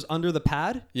puck was under the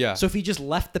pad. Yeah. So if he just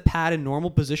left the pad in normal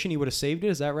position, he would have saved it.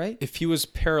 Is that right? If he was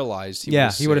paralyzed, he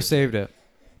would have saved it.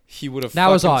 He would have. That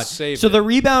was odd. Saved So it. the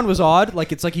rebound was odd.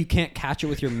 Like, it's like you can't catch it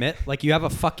with your mitt. Like, you have a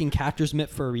fucking catcher's mitt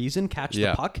for a reason. Catch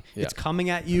Yeah. the puck. Yeah. It's coming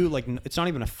at you. Like, it's not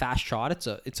even a fast shot.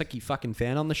 It's like you fucking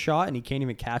fan on the shot and he can't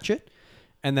even catch it.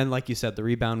 And then, like you said, the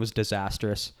rebound was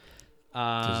disastrous.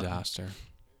 disaster.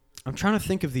 I'm trying to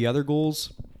think of the other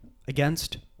goals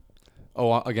against.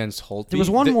 Oh, against Holtby. There was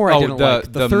one more I didn't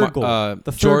like. The third goal.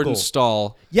 The third Jordan goal.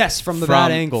 Stahl. Yes, from the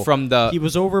bad angle. He He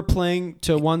was overplaying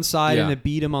to one side Yeah. and it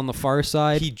beat him on the far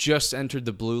side. just entered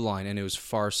the blue line and it was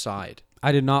far side.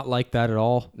 I did not like that at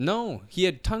all. No, he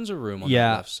had tons of room on the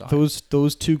Yeah, left side.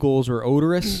 those two goals were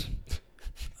odorous.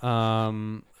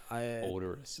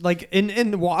 Odorous. Like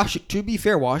in Washington, to be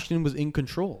fair, Washington was in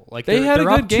control. Like They had a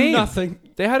they're good up game. 2-0.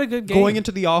 They had a good game. Going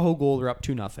into the Aho goal, they're up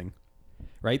 2-0.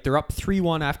 Right? They're up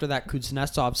 3-1 after that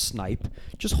Kuznetsov snipe.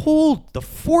 Just hold the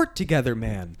fort together,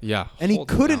 man. Yeah, And he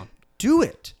hold it couldn't down. do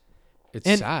it. It's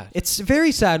And sad. it's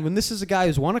very sad when this is a guy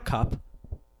who's won a cup.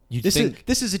 You This think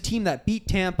is a team that beat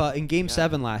Tampa in Game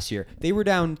 7 last year. They were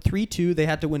down 3-2. They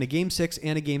had to win a Game 6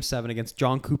 and a Game 7 against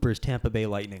John Cooper's Tampa Bay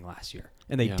Lightning last year,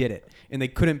 and they Yeah. did it. And they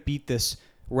couldn't beat this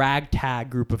ragtag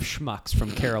group of schmucks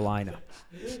from Carolina.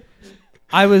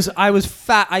 I was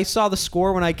fat. I saw the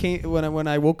score when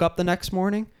I woke up the next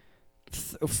morning.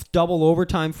 Double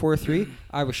overtime 4-3.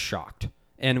 I was shocked.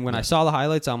 And when I saw the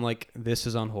highlights, I'm like, this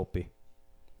is on Holtby.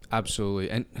 absolutely.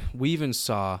 And we even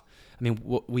saw. I mean,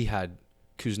 we had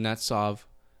Kuznetsov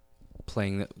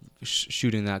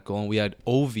shooting that goal, and we had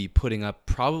Ovi putting up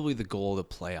probably the goal of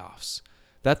the playoffs.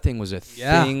 That thing was a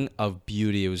Yeah. thing of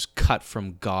beauty. It was cut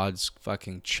from God's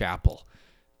fucking chapel.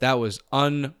 That was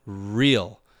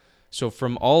unreal. So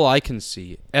from all I can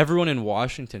see, everyone in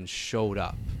Washington showed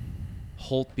up.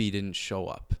 Holtby didn't show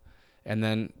up. And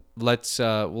then let's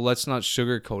not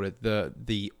sugarcoat it.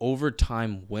 The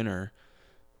overtime winner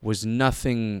was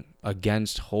nothing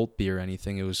against Holtby or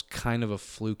anything. It was kind of a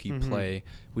fluky play.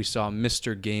 We saw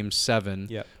Mr. Game 7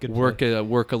 work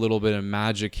a little bit of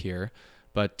magic here.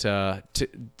 But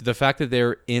the fact that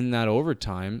they're in that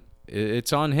overtime,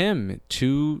 it's on him.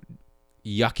 2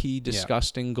 yucky,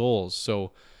 disgusting goals.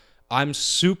 So I'm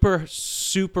super,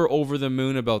 super over the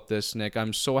moon about this, Nick.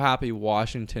 I'm so happy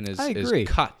Washington is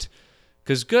cut.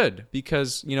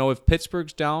 Because, you know, if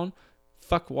Pittsburgh's down,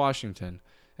 fuck Washington.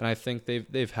 And I think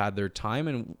they've had their time.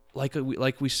 And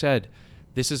like we said,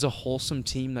 this is a wholesome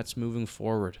team that's moving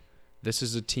forward. This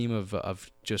is a team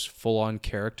of just full-on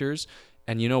characters.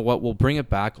 And you know what? We'll bring it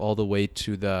back all the way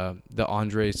to the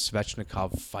Andrei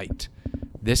Svechnikov fight.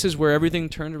 This is where everything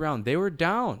turned around. They were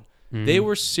down. They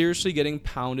were seriously getting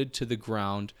pounded to the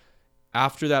ground.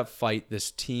 After that fight,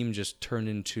 this team just turned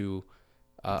into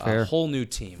a whole new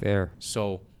team.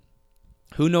 So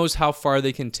who knows how far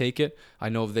they can take it? I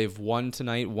know they've won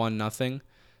tonight, 1-0,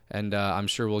 and I'm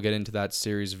sure we'll get into that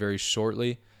series very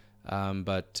shortly.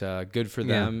 But good for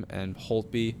them and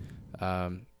Holtby.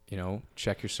 You know,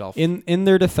 check yourself. In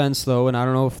their defense, though, and I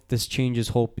don't know if this changes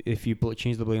Holtby, if you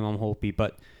change the blame on Holtby,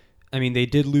 but I mean they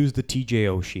did lose the TJ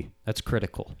Oshie. That's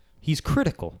critical. He's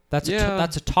critical. That's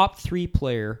a top 3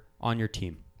 player on your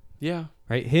team. Yeah.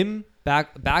 Right. Him,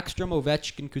 Backstrom,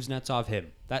 Ovechkin, Kuznetsov.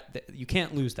 Him. That you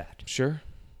can't lose that. Sure.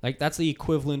 Like that's the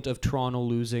equivalent of Toronto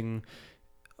losing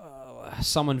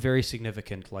someone very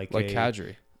significant, like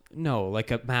Kadri. No,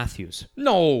 like a Matthews.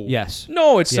 No. Yes.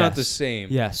 No, it's not the same.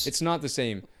 Yes. It's not the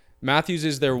same. Matthews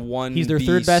is their one. He's their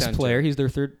third best player.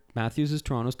 Matthews is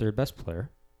Toronto's third best player.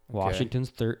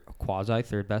 Washington's quasi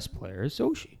third best player is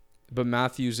Oshie. But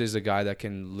Matthews is a guy that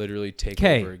can literally take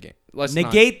over a game. Let's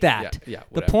negate that. Yeah,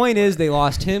 the point is they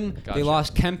lost him. Gotcha. They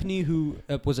lost Kempny, who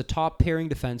was a top pairing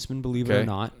defenseman, believe it or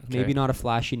not. Maybe not a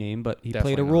flashy name, but he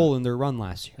played a role in their run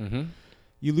last year. Mm-hmm.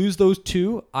 You lose those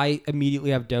 2, I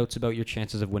immediately have doubts about your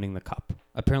chances of winning the cup.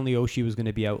 Apparently Oshie was going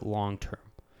to be out long term.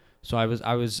 So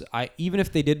I even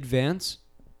if they did advance,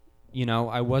 you know,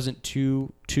 I wasn't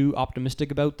too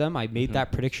optimistic about them. I made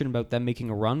that prediction about them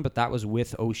making a run, but that was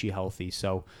with Oshie healthy.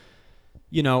 So,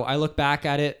 you know, I look back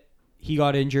at it. He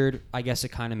got injured. I guess it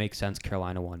kind of makes sense.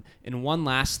 Carolina won. And one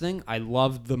last thing, I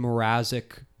loved the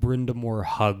Mrazek Brind'Amour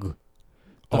hug.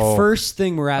 The first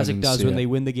thing Mrazek does when they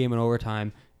win the game in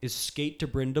overtime is skate to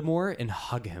Brind'Amour and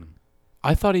hug him.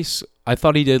 I thought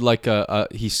he did like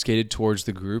he skated towards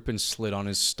the group and slid on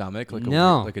his stomach like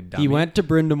a dummy. He went to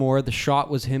Brind'Amour. The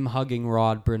shot was him hugging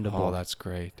Rod Brind'Amour. Oh, that's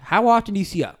great. How often do you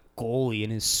see a goalie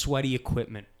in his sweaty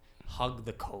equipment hug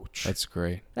the coach? That's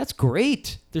great. That's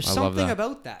great. There's I something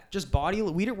about that. Just body.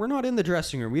 We're not in the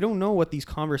dressing room. We don't know what these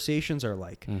conversations are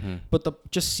like.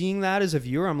 But just seeing that as a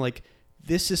viewer, I'm like,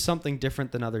 this is something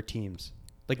different than other teams.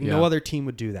 Like no other team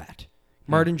would do that.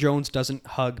 Martin Jones doesn't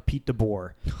hug Pete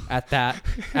DeBoer at the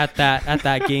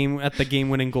game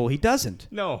winning goal. He doesn't.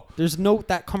 No. There's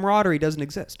that camaraderie doesn't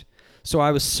exist. So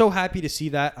I was so happy to see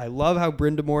that. I love how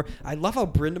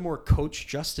Brind'Amour coached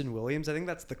Justin Williams. I think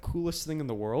that's the coolest thing in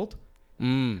the world.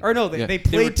 Or no, they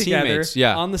played together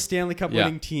on the Stanley Cup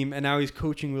winning team, and now he's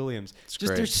coaching Williams. It's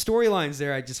just great. There's storylines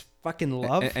there I just fucking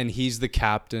love. And he's the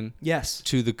captain. Yes.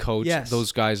 To the coach. Yes.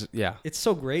 Those guys. Yeah. It's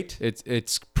so great.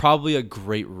 It's probably a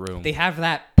great room. They have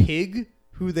that pig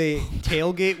who they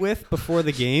tailgate with before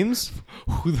the games.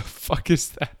 Who the fuck is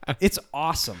that? It's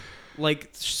awesome. Like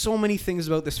so many things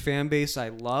about this fan base I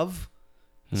love.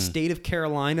 State of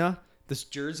Carolina. This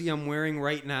jersey I'm wearing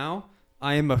right now.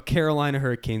 I am a Carolina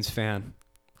Hurricanes fan.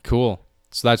 Cool.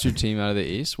 So that's your team out of the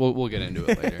East? We'll get into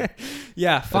it later.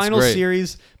 Yeah, final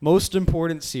series, most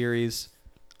important series.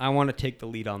 I want to take the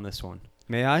lead on this one.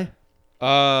 May I?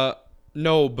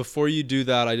 No, before you do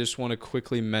that, I just want to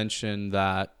quickly mention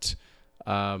that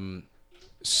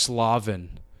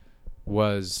Slavin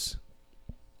was...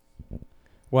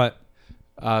 What?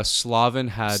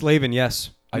 Slavin,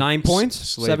 yes. 9 points,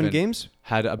 7 games?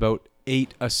 Had about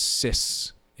 8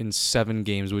 assists in 7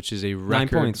 games, which is a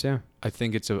record. 9 points, yeah. I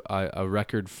think it's a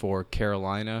record for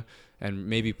Carolina, and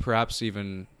maybe perhaps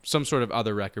even some sort of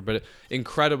other record. But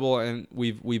incredible, and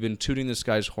we've been tooting this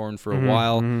guy's horn for a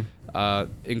while.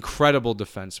 Incredible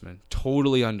defenseman,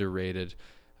 totally underrated.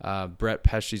 Brett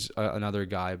Pesce's another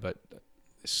guy, but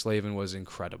Slavin was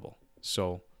incredible.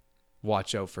 So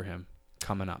watch out for him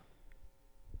coming up.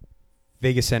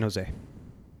 Vegas San Jose.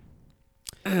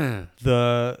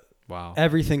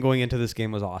 Everything going into this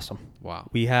game was awesome. Wow.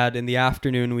 We had in the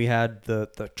afternoon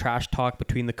the trash talk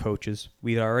between the coaches.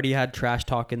 We already had trash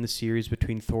talk in the series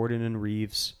between Thornton and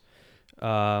Reeves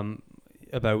about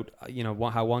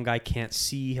how one guy can't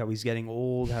see, how he's getting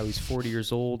old, how he's 40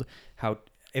 years old, how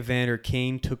Evander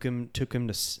Kane took him to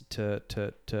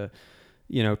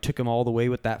took him all the way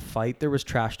with that fight. There was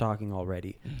trash talking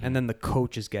already. And then the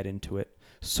coaches get into it.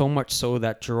 So much so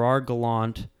that Gerard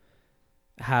Gallant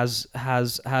has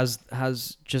the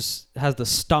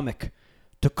stomach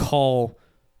to call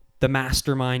the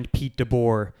mastermind Pete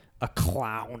DeBoer a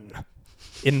clown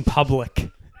in public.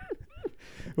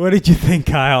 What did you think,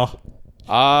 Kyle?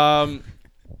 I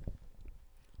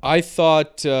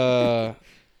thought oh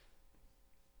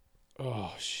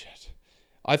shit.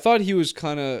 I thought he was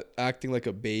kind of acting like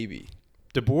a baby.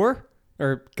 DeBoer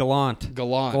or Gallant?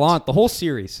 Gallant. The whole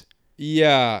series.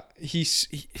 Yeah, he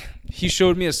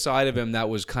showed me a side of him that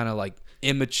was kind of like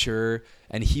immature,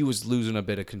 and he was losing a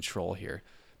bit of control here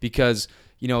because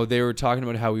they were talking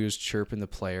about how he was chirping the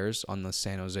players on the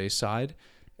San Jose side,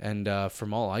 and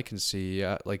from all I can see,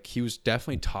 like he was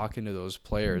definitely talking to those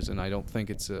players, and I don't think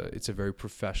it's a very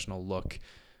professional look.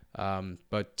 No,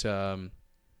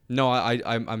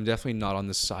 I'm definitely not on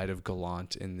the side of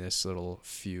Gallant in this little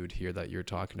feud here that you're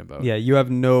talking about. Yeah, you have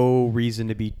no reason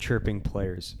to be chirping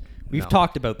players. We've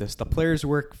talked about this. The players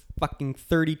work fucking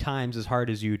 30 times as hard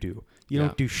as you do. You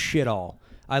don't do shit all.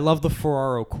 I love the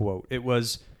Ferraro quote.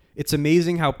 It's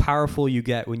amazing how powerful you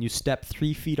get when you step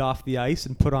 3 feet off the ice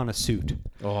and put on a suit.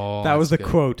 Oh, that was the good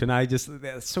quote, and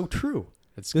that's so true.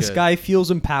 This good. Guy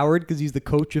feels empowered because he's the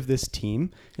coach of this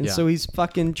team, and so he's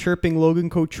fucking chirping Logan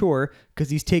Couture because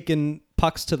he's taking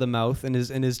pucks to the mouth and his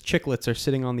chiclets are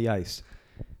sitting on the ice.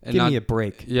 Give me a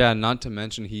break. Yeah, not to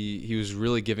mention he was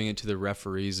really giving it to the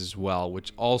referees as well,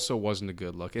 which also wasn't a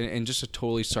good look, and just a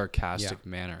totally sarcastic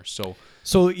manner. So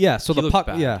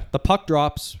the puck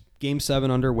drops. Game 7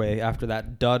 underway after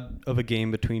that dud of a game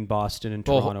between Boston and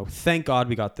Toronto. Thank God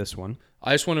we got this one.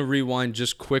 I just want to rewind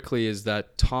just quickly is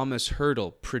that Thomas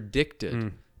Hertl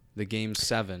predicted the Game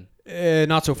 7.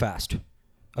 Not so fast.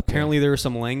 Apparently there were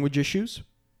some language issues.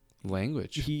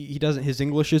 Language? His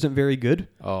English isn't very good.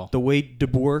 Oh. The way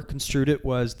DeBoer construed it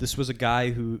was this was a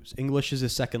guy whose English is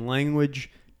his second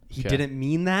language. He didn't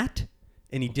mean that,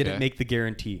 and he didn't make the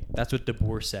guarantee. That's what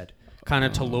DeBoer said. Kind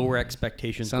of to lower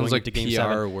expectations. Sounds going like into Game PR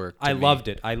 7. work. I loved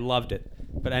it.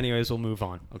 But anyways, we'll move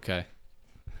on. Okay.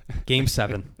 Game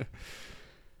 7.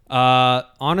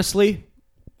 Honestly,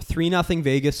 3-0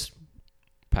 Vegas.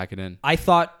 Pack it in. I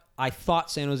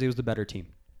thought San Jose was the better team.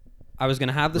 I was going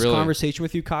to have this conversation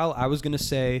with you, Kyle. I was going to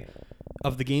say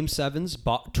of the Game 7s,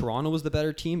 Toronto was the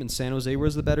better team and San Jose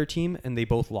was the better team, and they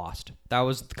both lost. That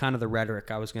was kind of the rhetoric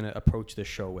I was going to approach this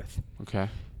show with. Okay.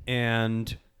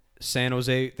 And San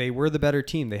Jose, they were the better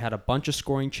team. They had a bunch of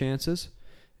scoring chances.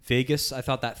 Vegas, I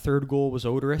thought that third goal was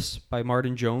odorous by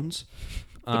Martin Jones.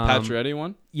 The Pacioretty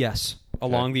one? Yes.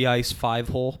 Along the ice,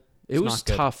 5-hole. It was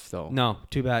tough, though. No,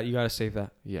 too bad. You got to save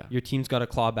that. Yeah. Your team's got to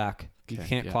claw back. You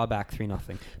can't claw back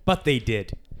 3-0. But they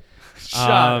did. Shut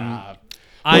up.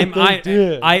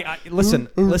 Listen,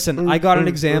 I got an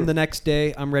exam the next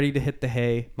day. I'm ready to hit the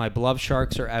hay. My beloved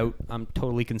Sharks are out. I'm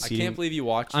totally conceding. I can't believe you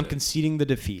watched I'm conceding the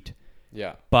defeat.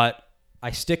 Yeah. But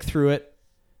I stick through it.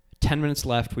 10 minutes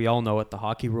left. We all know it. The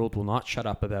hockey world will not shut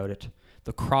up about it.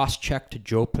 The cross-check to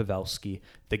Joe Pavelski,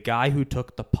 the guy who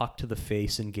took the puck to the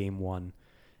face in Game 1,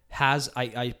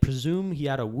 I presume he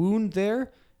had a wound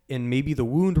there, and maybe the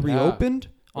wound reopened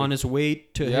on his way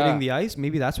to hitting the ice.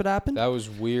 Maybe that's what happened. That was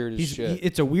weird as shit.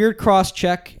 It's a weird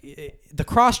cross-check. The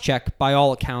cross-check, by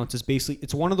all accounts, is basically,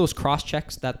 it's one of those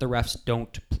cross-checks that the refs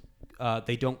don't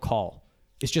call.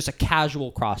 It's just a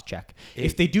casual cross-check.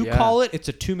 If they do call it, it's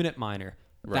a 2-minute minor.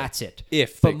 Right. That's it.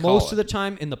 But most of the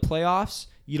time in the playoffs,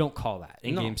 you don't call that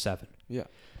in Game 7. Yeah.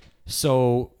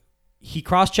 So he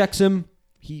cross-checks him.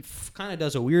 He kind of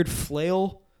does a weird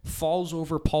flail, falls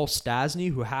over Paul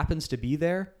Stastny, who happens to be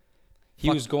there.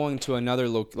 He was going to another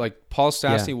Paul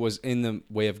Stastny was in the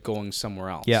way of going somewhere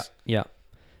else. Yeah.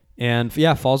 And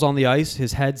falls on the ice.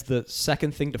 His head's the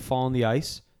second thing to fall on the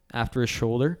ice after his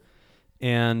shoulder.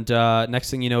 And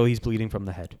next thing you know, he's bleeding from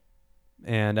the head.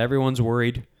 And everyone's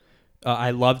worried.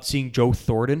 I loved seeing Joe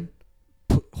Thornton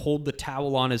hold the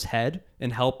towel on his head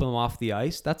and help him off the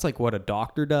ice. That's like what a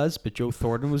doctor does, but Joe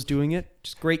Thornton was doing it.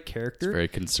 Just great character. It's very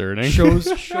concerning. Shows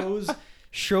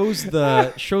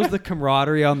the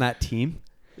camaraderie on that team.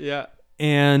 Yeah.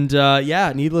 And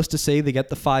needless to say, they get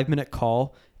the 5-minute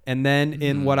call. And then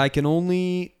in what I can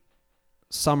only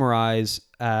summarize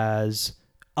as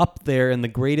up there in the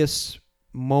greatest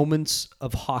moments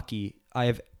of hockey I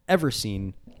have ever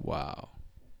seen. Wow.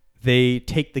 They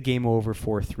take the game over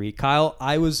 4-3. Kyle,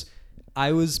 I was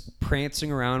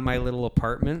prancing around my little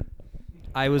apartment.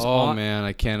 I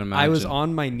can't imagine. I was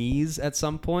on my knees at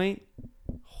some point.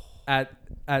 At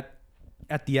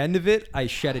the end of it, I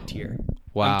shed a tear.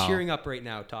 Wow. I'm tearing up right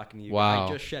now talking to you. Wow.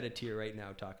 I just shed a tear right now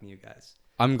talking to you guys.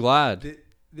 I'm glad.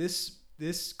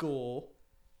 This goal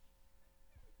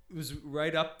was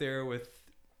right up there with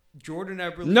Jordan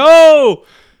Eberle. No!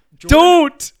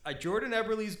 Don't! Jordan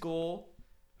Eberle's goal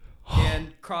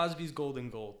and Crosby's golden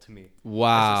goal to me.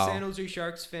 Wow. As a San Jose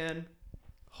Sharks fan,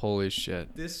 Holy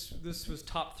shit. this was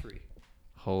top 3.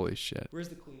 Holy shit. Where's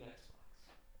the Kleenex?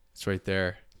 It's right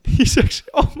there. He's actually,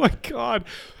 oh my God.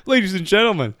 Ladies and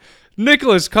gentlemen,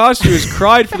 Nicholas Costu has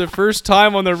cried for the first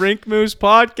time on the Rink Moose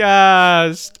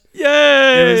podcast.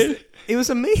 Yay! It was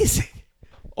amazing.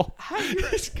 Oh,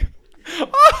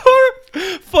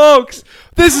 folks,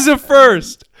 this is a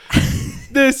first.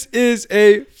 This is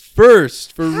a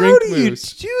first for Rink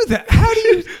Moose. How do you do that? How do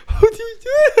you do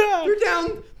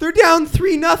that? They're down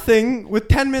 3-0 with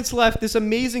 10 minutes left. This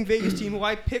amazing Vegas team who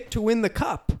I picked to win the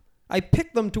cup. I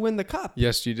picked them to win the cup.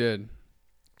 Yes, you did.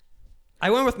 I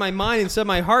went with my mind instead of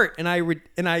my heart, and I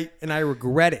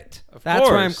regret it. Of That's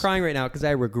why I'm course. crying right now, because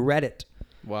I regret it.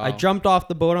 Wow. I jumped off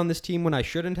the boat on this team when I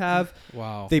shouldn't have.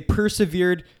 Wow. They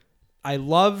persevered. I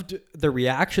loved the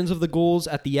reactions of the goals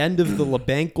at the end of the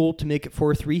LeBanc goal to make it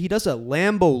 4-3. He does a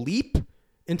Lambo leap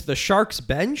into the Sharks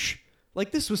bench.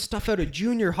 Like, this was stuff out of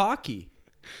junior hockey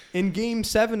in Game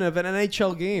 7 of an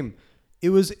NHL game. It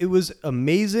was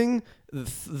amazing.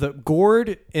 The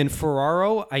Gord and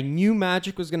Ferraro, I knew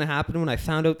magic was going to happen when I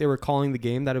found out they were calling the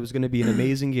game, that it was going to be an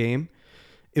amazing game.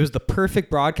 It was the perfect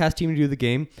broadcast team to do the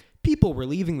game. People were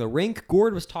leaving the rink.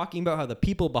 Gord was talking about how the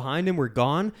people behind him were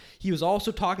gone. He was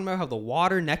also talking about how the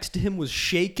water next to him was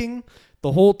shaking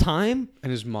the whole time.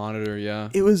 And his monitor, yeah.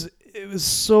 It was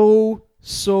so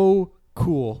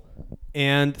cool.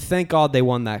 And thank God they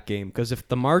won that game, because if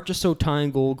the Marchessault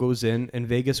tying goal goes in and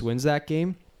Vegas wins that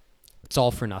game, it's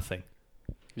all for nothing.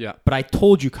 Yeah. But I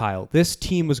told you, Kyle, this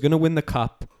team was going to win the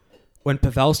cup when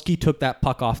Pavelski took that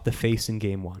puck off the face in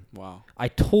Game 1. Wow. I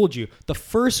told you, the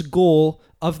first goal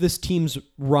of this team's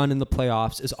run in the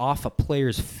playoffs is off a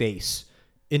player's face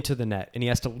into the net, and he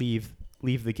has to leave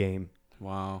the game.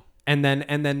 Wow. And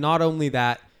then not only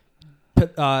that,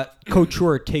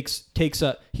 Couture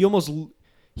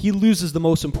he loses the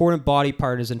most important body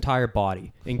part in his entire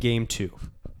body in Game 2.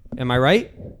 Am I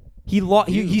right?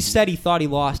 He said he thought he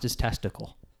lost his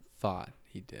testicle. Thought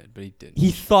he did, but he didn't.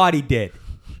 He thought he did.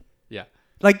 Yeah.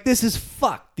 Like, this is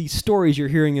fucked, these stories you're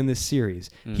hearing in this series.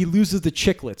 He loses the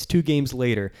Chicklets 2 games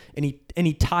later, and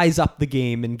he ties up the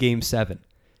game in Game 7.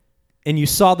 And you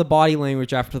saw the body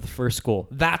language after the first goal.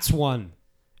 That's 1.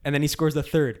 And then he scores the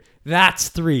third. That's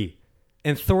 3.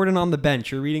 And Thornton on the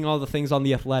bench, you're reading all the things on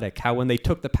The Athletic, how when they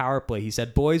took the power play, he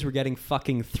said, boys, we're getting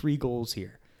fucking 3 goals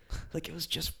here. Like, it was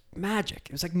just magic.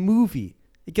 It was like movie.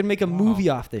 You can make a movie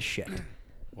off this shit.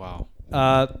 Wow.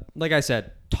 Like I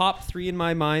said, top 3 in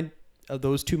my mind of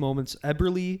those 2 moments.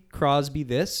 Eberle, Crosby,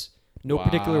 this. No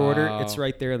particular order. It's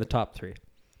right there in the top 3.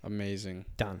 Amazing.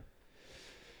 Done.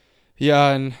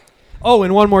 Yeah, and... Oh,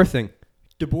 and one more thing.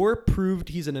 DeBoer proved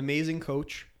he's an amazing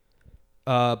coach.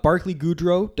 Barclay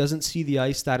Goodrow doesn't see the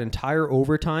ice that entire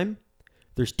overtime.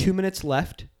 There's 2 minutes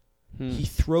left. He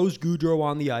throws Goodrow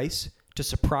on the ice to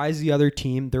surprise the other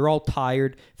team. They're all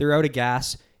tired. They're out of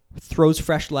gas. Throws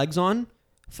fresh legs on.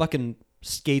 Fucking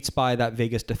skates by that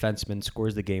Vegas defenseman.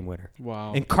 Scores the game winner.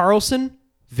 Wow. And Carlson,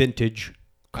 vintage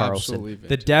Carlson. Absolutely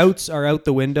vintage. The doubts are out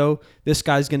the window. This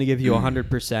guy's going to give you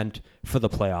 100% for the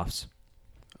playoffs.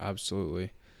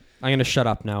 Absolutely. I'm going to shut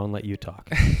up now and let you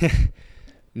talk.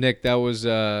 Nick, that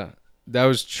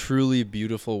was truly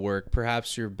beautiful work.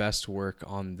 Perhaps your best work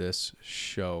on this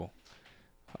show.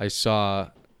 I saw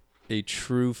a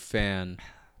true fan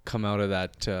come out of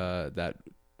that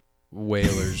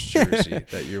Whalers jersey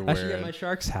that you're I should wearing. get my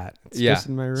Sharks hat. It's Yeah. just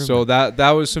in my room. So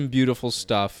that was some beautiful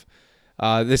stuff.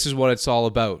 This is what it's all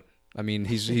about. I mean,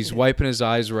 he's wiping his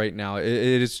eyes right now. It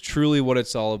is truly what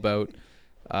it's all about.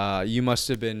 You must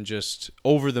have been just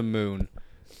over the moon.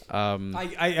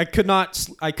 I could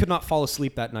not fall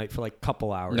asleep that night for like a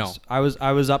couple hours. No. I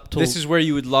was up till This is where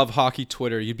you would love hockey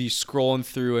Twitter. You'd be scrolling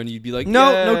through and you'd be like,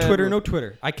 no yeah, no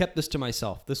Twitter. I kept this to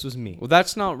myself. This was me. Well,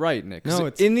 that's not right, Nick. 'Cause No,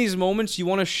 it's- in these moments you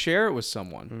want to share it with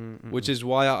someone, which is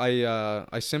why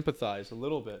I sympathize a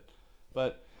little bit.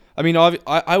 But I mean,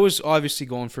 I was obviously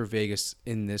going for Vegas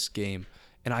in this game,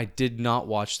 and I did not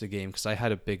watch the game because I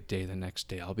had a big day the next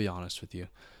day. I'll be honest with you.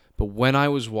 But when I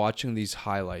was watching these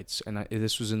highlights, and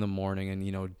this was in the morning,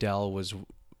 and Dell was,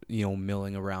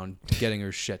 milling around getting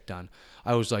her shit done,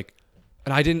 I was like,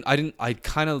 and I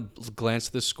kind of glanced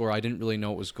at the score. I didn't really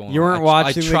know what was going on. You weren't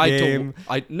watching the game.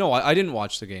 I didn't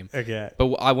watch the game. Okay.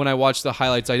 But when I watched the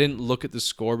highlights, I didn't look at the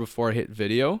score before I hit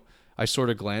video. I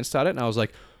sort of glanced at it, and I was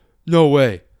like, no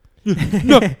way.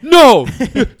 No,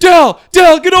 Dell,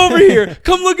 get over here.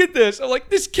 Come look at this. I'm like,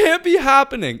 this can't be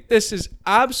happening. This is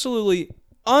absolutely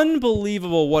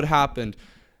unbelievable what happened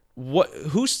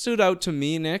Who stood out to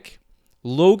me, Nick?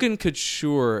 Logan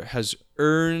Couture has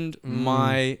earned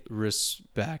my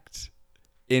respect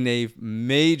in a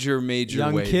major way.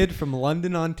 Young kid from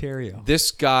London, Ontario.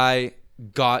 This guy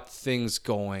got things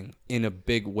going in a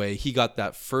big way. He got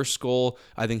that first goal.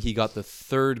 I think he got the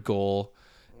third goal,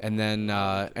 and then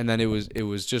it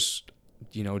was just,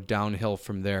 you know, downhill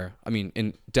from there. I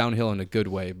mean, downhill in a good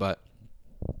way, but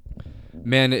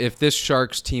man, if this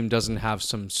Sharks team doesn't have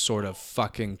some sort of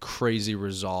fucking crazy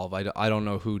resolve, I don't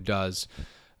know who does.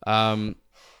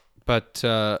 But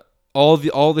all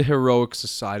the heroics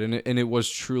aside, and it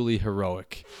was truly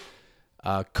heroic.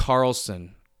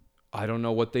 Carlson, I don't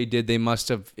know what they did. They must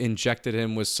have injected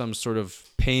him with some sort of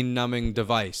pain-numbing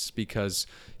device because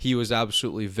he was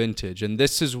absolutely vintage. And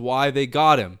this is why they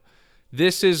got him.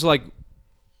 This is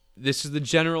the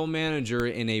general manager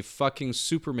in a fucking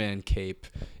Superman cape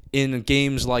in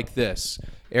games like this.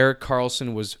 Erik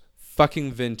Karlsson was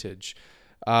fucking vintage.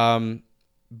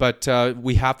 But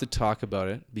we have to talk about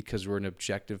it because we're an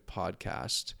objective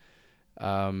podcast.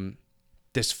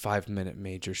 This 5-minute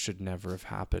major should never have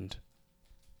happened.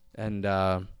 And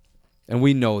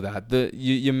we know that.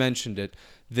 You mentioned it.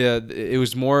 It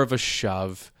was more of a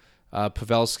shove.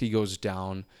 Pavelski goes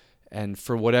down, and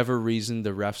for whatever reason,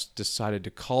 the refs decided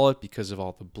to call it because of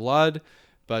all the blood.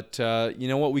 But you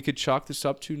know what we could chalk this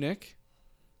up to, Nick?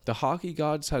 The hockey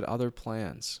gods had other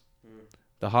plans.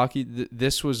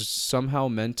 This was somehow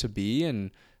meant to be,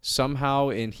 and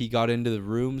he got into the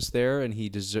rooms there, and he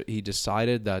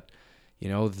decided that, you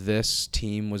know, this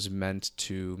team was meant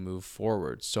to move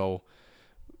forward. So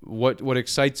what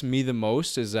excites me the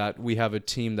most is that we have a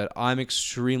team that I'm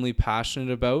extremely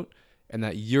passionate about and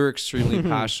that you're extremely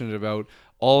passionate about.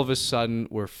 All of a sudden,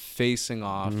 we're facing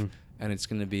off, and it's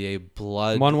going to be a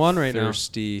 1-1 right now.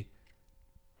 Thirsty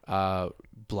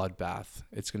bloodbath.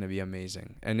 It's going to be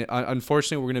amazing. And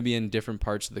unfortunately, we're going to be in different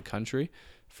parts of the country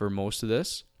for most of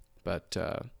this, but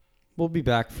we'll be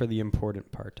back for the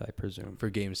important part, I presume.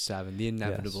 For Game 7, the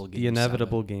inevitable Game 7. The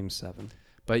inevitable Game 7.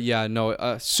 But yeah,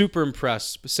 no, super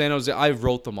impressed. San Jose, I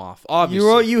wrote them off.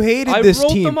 Obviously, you hated this team.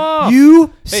 I wrote them off.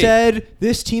 You said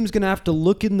this team's gonna have to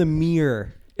look in the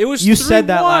mirror. It was you 3-1. said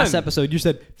that last episode. You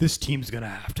said this team's gonna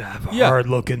have a hard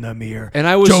look in the mirror. And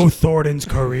I was Joe Thornton's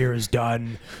career is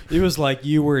done. It was like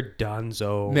you were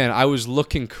donezo. Man, I was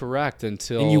looking correct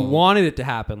until and you wanted it to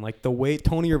happen. Like the way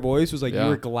tone of your voice was like you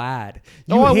were glad.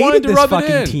 You I hated wanted to this rub fucking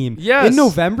it in. team. Yes. In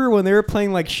November when they were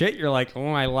playing like shit, you're like,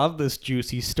 oh, I love this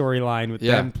juicy storyline with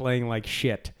them playing like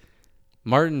shit.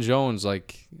 Martin Jones,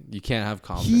 like, you can't have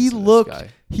confidence in this guy.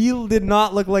 He did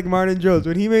not look like Martin Jones.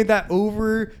 When he made that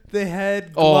over the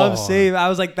head glove save, I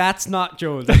was like, that's not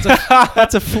Jones.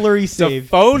 That's a Fleury save. It's a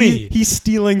phony. He's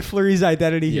stealing Fleury's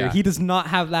identity here. Yeah. He does not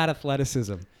have that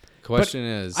athleticism. Question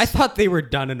is, I thought they were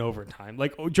done in overtime.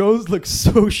 Like, Jones looked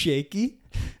so shaky,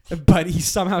 but he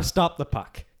somehow stopped the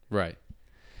puck. Right.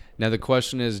 Now the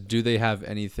question is, do they have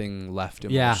anything left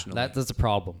emotionally? Yeah, that's a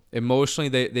problem. Emotionally,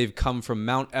 they've come from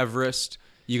Mount Everest.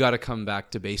 You got to come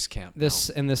back to base camp. This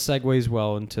segues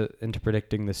well into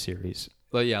predicting the series.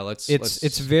 But yeah,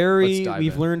 it's very.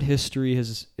 We've in. learned history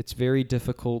it's very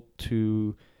difficult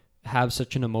to have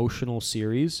such an emotional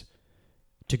series,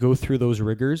 to go through those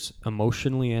rigors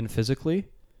emotionally and physically,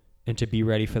 and to be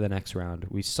ready for the next round.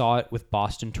 We saw it with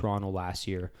Boston-Toronto last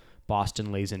year.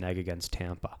 Boston lays an egg against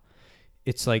Tampa.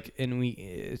 It's like,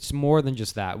 it's more than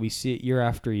just that. We see it year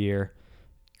after year.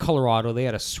 Colorado, they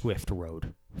had a swift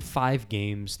road. 5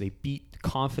 games. They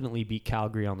confidently beat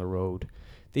Calgary on the road.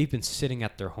 They've been sitting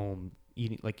at home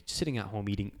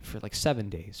eating for like 7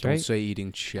 days, right? Don't say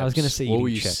eating chips. I was going to say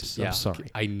eating chips. Yeah, I'm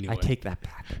sorry. I knew I it. take that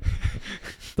back.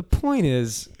 The point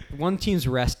is, one team's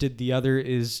rested. The other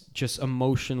is just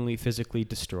emotionally, physically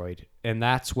destroyed. And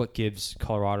that's what gives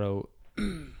Colorado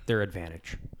their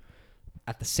advantage.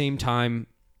 At the same time,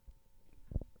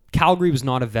 Calgary was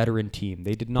not a veteran team.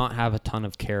 They did not have a ton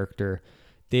of character.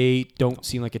 They don't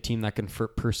seem like a team that can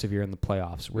persevere in the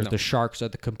playoffs, whereas the Sharks are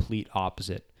the complete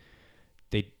opposite.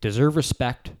 They deserve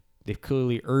respect. They've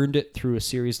clearly earned it through a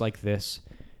series like this.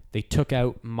 They took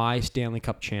out my Stanley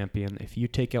Cup champion. If you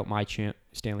take out my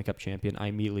Stanley Cup champion, I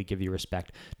immediately give you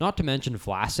respect. Not to mention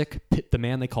Vlasic, the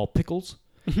man they call Pickles.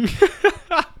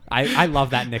 I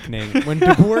love that nickname. When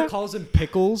DeBoer calls him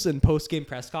Pickles in post-game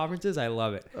press conferences, I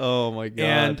love it. Oh, my God.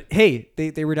 And, hey,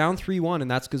 they were down 3-1,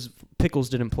 and that's because Pickles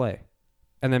didn't play.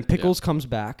 And then Pickles comes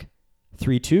back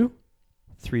 3-2,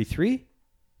 3-3.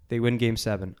 They win Game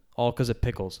 7, all because of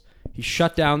Pickles. He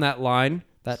shut down that line,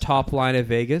 that top line at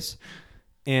Vegas,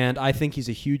 and I think he's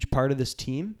a huge part of this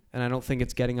team, and I don't think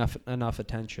it's getting enough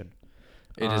attention.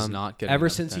 It is not getting ever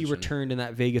enough since attention. He returned in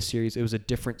that Vegas series, it was a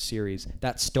different series.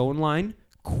 That Stone line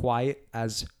quiet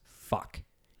as fuck.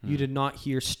 You did not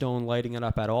hear Stone lighting it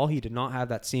up at all. He did not have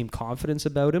that same confidence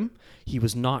about him. He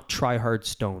was not try-hard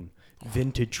Stone.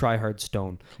 Vintage try-hard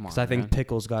Stone. Because I think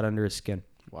Pickles got under his skin.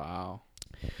 Wow.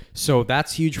 So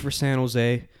that's huge for San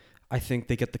Jose. I think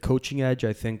they get the coaching edge.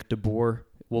 I think DeBoer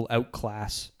will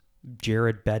outclass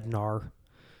Jared Bednar.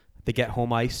 They get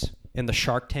home ice. In the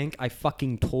Shark Tank, I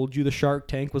fucking told you the Shark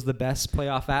Tank was the best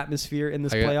playoff atmosphere in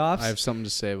this playoffs. I have something to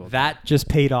say about that. Just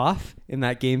paid off in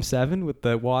that Game 7 with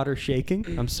the water shaking.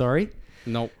 I'm sorry.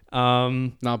 Nope.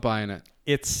 Not buying it.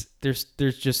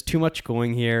 There's just too much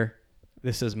going here.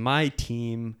 This is my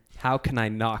team. How can I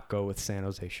not go with San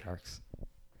Jose Sharks?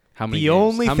 How many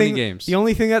games? The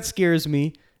only thing that scares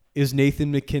me is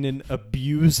Nathan McKinnon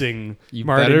abusing you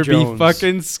Martin better Jones. be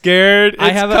fucking scared.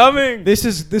 It's coming. This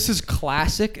is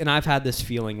classic, and I've had this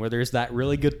feeling where there's that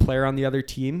really good player on the other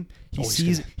team. He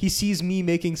sees me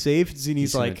making saves, and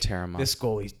he's like, "This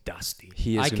goalie's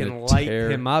dusty. I can light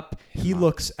him up." He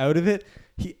looks out of it.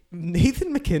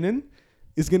 Nathan McKinnon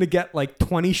is gonna get like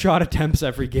 20 shot attempts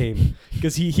every game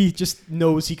because he just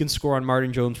knows he can score on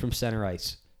Martin Jones from center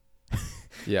ice.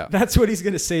 Yeah, that's what he's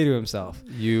gonna say to himself.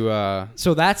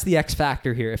 So that's the X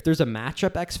factor here. If there's a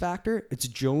matchup X factor, it's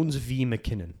Jones v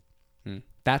McKinnon.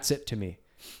 That's it to me.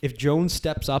 If Jones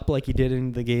steps up like he did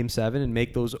in the Game 7 and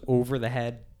make those over the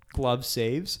head glove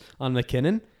saves on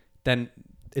McKinnon, then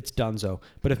it's donezo.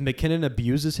 But if McKinnon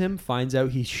abuses him, finds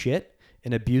out he's shit,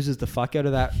 and abuses the fuck out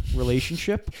of that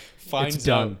relationship, it's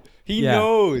done. He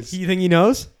knows. You think he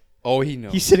knows? Oh, he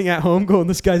knows. He's sitting at home going,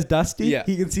 "This guy's dusty." Yeah.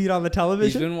 He can see it on the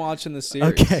television. He's been watching the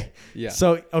series. Okay. Yeah.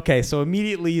 So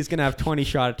immediately he's going to have 20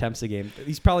 shot attempts a game.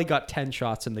 He's probably got 10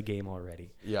 shots in the game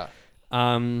already. Yeah.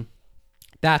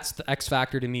 That's the X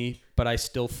factor to me, but I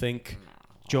still think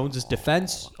Jones's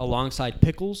defense alongside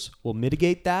Pickles will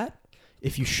mitigate that.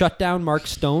 If you shut down Mark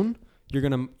Stone, you're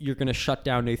going to shut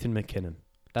down Nathan McKinnon.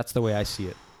 That's the way I see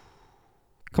it.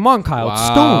 Come on, Kyle. Wow. It's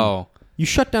Stone. You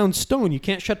shut down Stone. You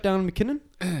can't shut down McKinnon?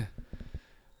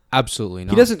 Absolutely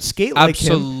not. He doesn't skate like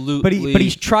Absolutely. him. But he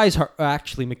tries hard.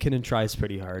 Actually, McKinnon tries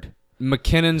pretty hard.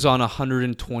 McKinnon's on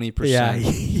 120%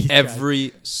 he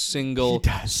every single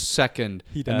second.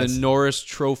 He does. And the Norris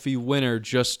Trophy winner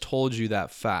just told you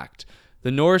that fact. The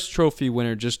Norris Trophy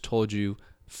winner just told you,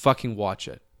 fucking watch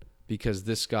it, because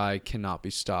this guy cannot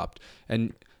be stopped.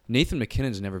 And Nathan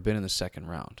McKinnon's never been in the second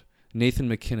round. Nathan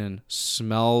McKinnon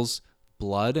smells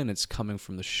blood, and it's coming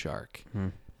from the Shark.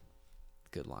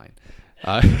 Good line.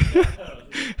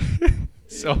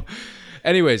 So,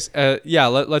 anyways,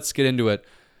 let's get into it.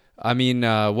 I mean,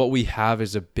 what we have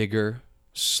is a bigger,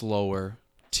 slower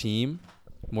team,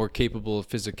 more capable of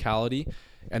physicality.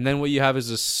 And then what you have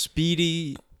is a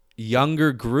speedy,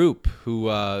 younger group who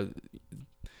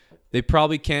they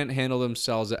probably can't handle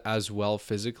themselves as well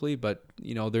physically, but,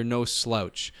 they're no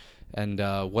slouch. And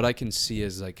what I can see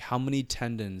is, like, how many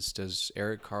tendons does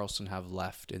Erik Karlsson have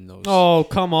left in those? Oh,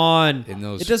 come on. In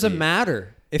those it doesn't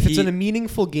matter. If it's in a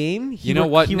meaningful game, he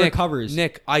recovers.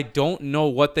 Nick, I don't know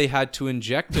what they had to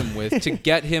inject him with to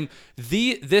get him.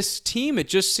 This team, it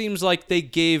just seems like they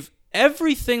gave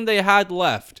everything they had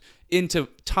left into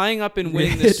tying up and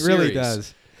winning this series. It really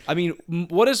does. I mean,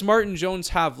 what does Martin Jones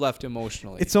have left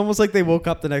emotionally? It's almost like they woke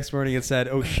up the next morning and said,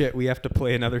 "Oh shit, we have to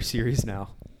play another series now."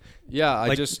 Yeah,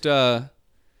 I just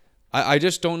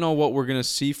don't know what we're gonna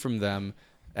see from them,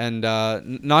 and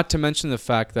not to mention the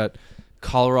fact that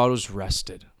Colorado's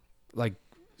rested. Like,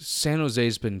 San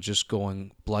Jose's been just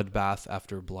going bloodbath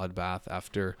after bloodbath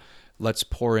after let's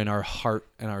pour in our heart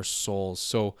and our souls.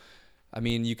 So, I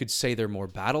mean, you could say they're more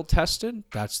battle tested.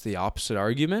 That's the opposite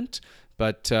argument.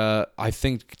 But I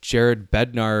think Jared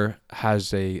Bednar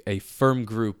has a firm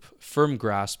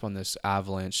grasp on this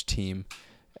Avalanche team.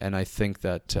 And I think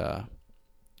that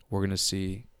we're going to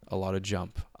see a lot of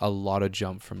jump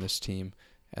from this team,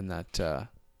 and that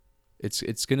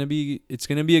it's going to be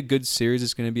a good series.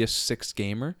 It's going to be a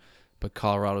 6-gamer, but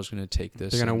Colorado's going to take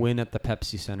this. They're going to win at the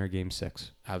Pepsi Center Game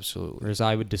 6. Absolutely. Whereas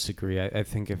I would disagree. I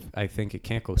think it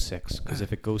can't go 6, because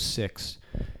if it goes 6,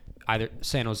 either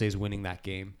San Jose's winning that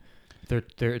game.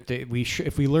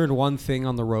 If we learned one thing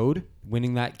on the road,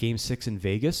 winning that Game 6 in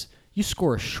Vegas, you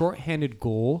score a shorthanded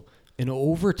goal in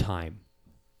overtime.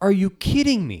 Are you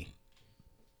kidding me?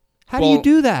 How do you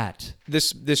do that?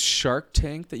 This Shark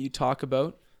Tank that you talk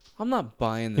about, I'm not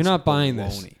buying this. You're not buying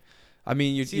this. I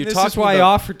mean, you're this talking is why about,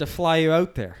 I offered to fly you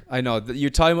out there. I know. You're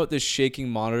talking about this shaking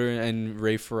monitor and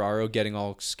Ray Ferraro getting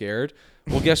all scared.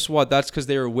 Well, guess what? That's because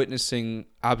they were witnessing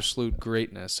absolute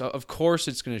greatness. Of course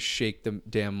it's going to shake the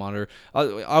damn monitor.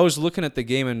 I was looking at the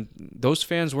game, and those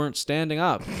fans weren't standing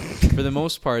up for the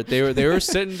most part. They were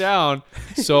sitting down.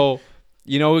 So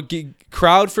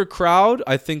Crowd for crowd,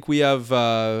 I think we have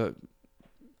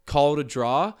call it a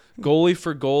draw. Goalie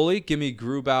for goalie, give me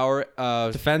Grubauer.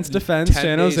 Defense, 10 San days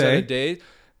out Jose. of day.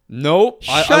 Nope.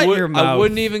 Shut your I mouth.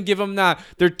 wouldn't even give them that.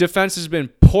 Their defense has been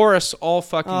porous all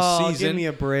fucking season. Give me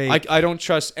a break. I don't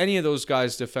trust any of those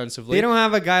guys defensively. They don't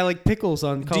have a guy like Pickles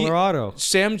on Colorado.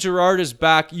 Sam Girard is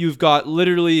back. You've got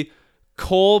literally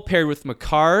Cole paired with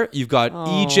Makar. You've got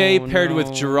EJ paired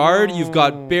with Girard. You've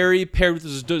got Barry paired with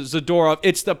Zadorov.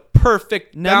 It's the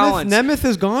perfect balance. Nemeth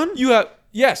is gone? You have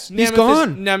He's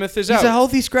gone. Nemeth is He's out. a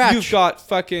healthy scratch. You've got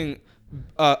fucking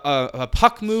a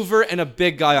puck mover and a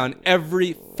big guy on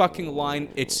every fucking line.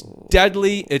 It's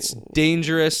deadly. It's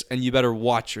dangerous, and you better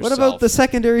watch yourself. What about the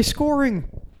secondary scoring?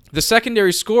 The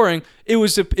secondary scoring? It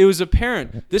was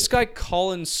apparent. This guy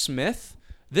Colin Smith.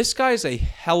 This guy is a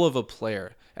hell of a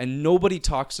player, and nobody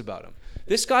talks about him.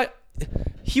 This guy.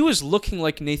 He was looking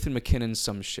like Nathan McKinnon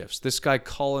some shifts. This guy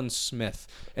Colin Smith,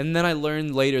 and then I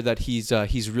learned later that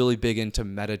he's really big into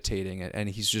meditating, and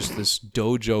he's just this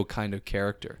dojo kind of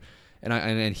character.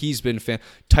 And he's been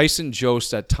Tyson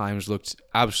Jost at times looked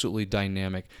absolutely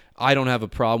dynamic. I don't have a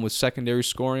problem with secondary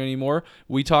scoring anymore.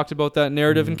 We talked about that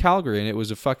narrative in Calgary, and it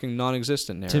was a fucking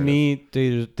non-existent narrative. To me,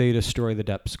 they destroy the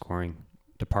depth scoring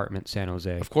department, San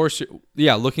Jose. Of course,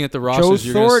 looking at the rosters,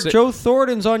 Joe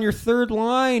Thornton's on your third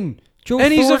line.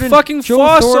 He's a fucking Joe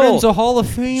fossil. Thornton's a Hall of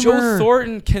Famer. Joe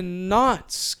Thornton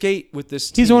cannot skate with this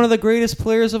team. He's one of the greatest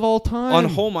players of all time. On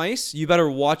home ice, you better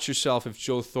watch yourself if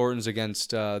Joe Thornton's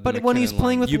against the But when he's McKinnon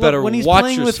playing line. with you better when he's watch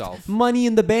playing yourself. with Money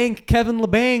in the Bank, Kevin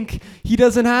LeBanc, he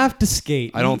doesn't have to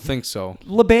skate. I don't think so.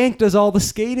 LeBanc does all the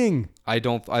skating. I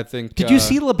think. Did you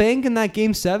see LeBanc in that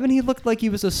Game 7? He looked like he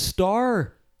was a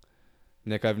star.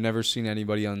 Nick, I've never seen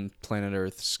anybody on planet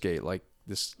Earth skate like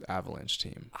this Avalanche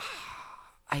team.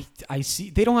 I see.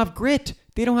 They don't have grit.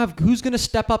 They don't have. Who's going to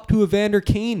step up to Evander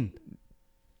Kane?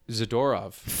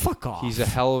 Zadorov. Fuck off. He's a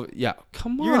hell of... Yeah,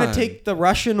 come on. You're going to take the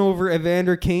Russian over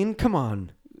Evander Kane? Come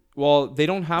on. Well, they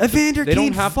don't have Evander to... They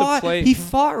Kane don't have fought, to play... He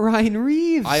fought Ryan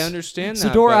Reeves. I understand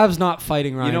that. Zadorov's not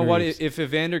fighting Ryan Reeves. You know what? If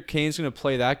Evander Kane's going to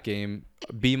play that game,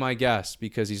 be my guest,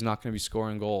 because he's not going to be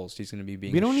scoring goals. He's going to be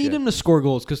being We don't need him to score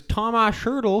goals because Tomas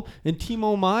Hertl and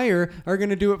Timo Meyer are going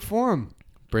to do it for him.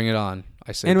 Bring it on.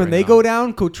 I say. And when they go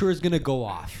down, Couture is going to go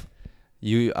off.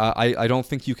 I don't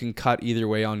think you can cut either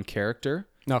way on character.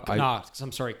 No,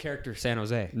 I'm sorry, character San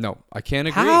Jose. No, I can't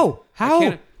agree.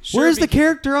 How? Where's the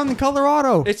character on the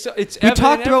Colorado? It's we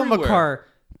talked about everywhere. Makar,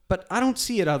 but I don't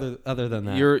see it other than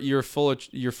that. You're full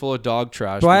of dog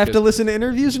trash. Do I have to listen to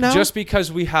interviews now? Just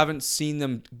because we haven't seen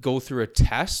them go through a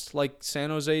test like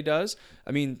San Jose does.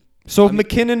 I mean, so if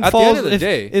McKinnon at falls, the end of the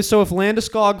day, so if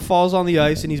Landeskog falls on the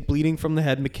ice and he's bleeding from the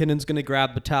head, McKinnon's going to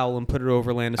grab the towel and put it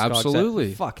over Landeskog's head.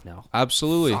 Absolutely. Fuck no.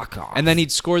 Absolutely. Fuck off. And then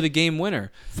he'd score the game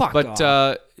winner. Fuck but, off.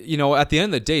 at the end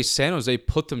of the day, San Jose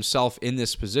put themselves in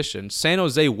this position. San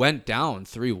Jose went down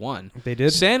 3-1. They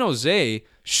did? San Jose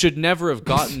should never have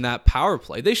gotten that power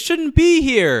play. They shouldn't be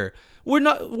here.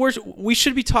 We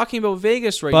should be talking about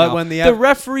Vegas right now. But when the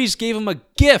referees gave them a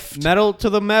gift. Medal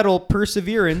to the medal,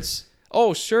 perseverance.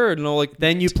 Oh, sure. No,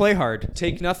 then you play hard.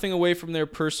 Take nothing away from their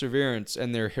perseverance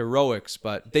and their heroics,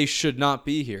 but they should not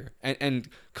be here. And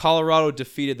Colorado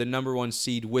defeated the number 1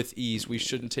 seed with ease. We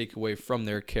shouldn't take away from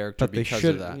their character because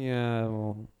of that. Yeah,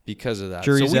 well, because of that.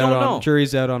 Jury's so we out don't on know.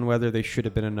 Jury's out on whether they should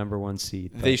have been a number 1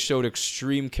 seed. They showed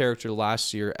extreme character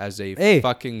last year as a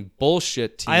fucking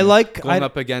bullshit team. Going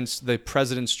up against the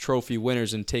President's Trophy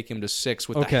winners and taking them to 6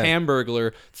 with the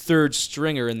Hamburglar third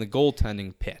stringer in the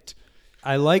goaltending pit.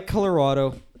 I like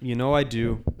Colorado. You know I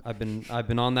do. I've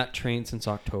been on that train since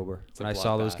October when I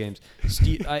saw those games.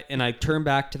 I turned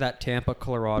back to that Tampa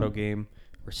Colorado game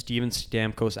where Steven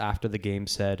Stamkos after the game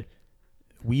said,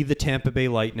 "We the Tampa Bay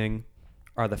Lightning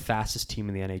are the fastest team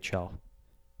in the NHL,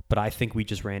 but I think we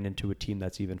just ran into a team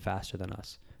that's even faster than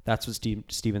us." That's what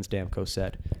Steven Stamkos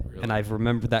said. Really? And I've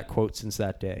remembered that quote since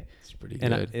that day. It's pretty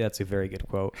good. That's a very good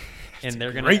quote. And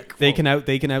they can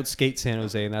outskate San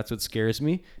Jose, and that's what scares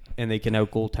me. And they can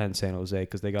out-goaltend San Jose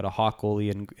because they got a hot goalie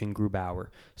in Grubauer.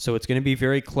 So it's going to be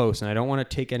very close, and I don't want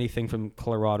to take anything from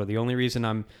Colorado. The only reason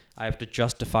I have to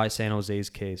justify San Jose's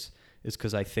case is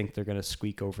because I think they're going to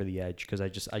squeak over the edge. Because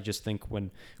I just think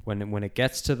when it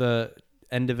gets to the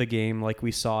end of a game like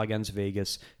we saw against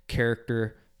Vegas,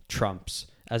 character trumps.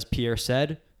 As Pierre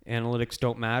said, analytics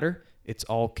don't matter. It's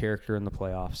all character in the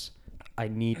playoffs. I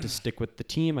need to stick with the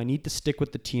team. I need to stick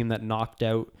with the team that knocked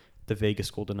out the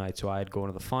Vegas Golden Knights, so I'd go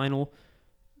into the final.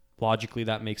 Logically,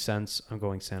 that makes sense. I'm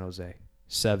going San Jose.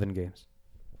 7 games.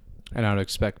 And I would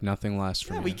expect nothing less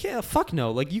from Yeah, you. we can't. Fuck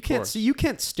no. Like you can't course. see. You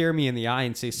can't stare me in the eye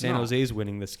and say San No. Jose's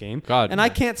winning this game. God, and no. I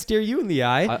can't stare you in the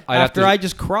eye I'd have after to- I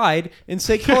just cried and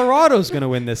say Colorado's going to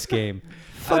win this game.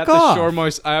 Fuck off.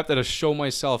 I have to show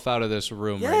myself out of this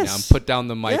room right now and Yes. put down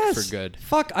the mic Yes. for good.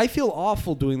 Fuck, I feel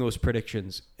awful doing those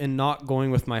predictions and not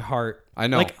going with my heart. I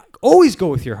know. Like, always go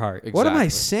with your heart. What am I Exactly.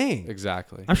 saying?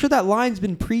 Exactly. I'm sure that line's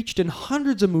been preached in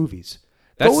hundreds of movies.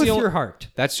 That's Go with the your heart.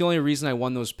 That's the only reason I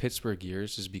won those Pittsburgh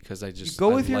years is because I just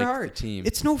Go I with your liked heart. The team.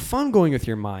 It's no fun going with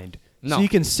your mind. No. So you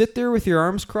can sit there with your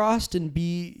arms crossed and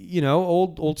be,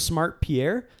 old smart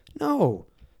Pierre. No.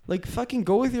 Like fucking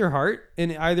go with your heart,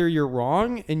 and either you're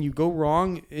wrong and you go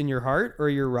wrong in your heart, or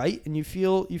you're right and you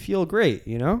feel great.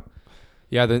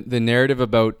 Yeah, the narrative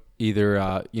about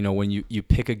either when you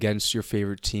pick against your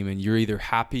favorite team and you're either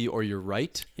happy or you're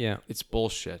right, Yeah. it's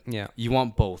bullshit. Yeah. You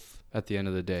want both at the end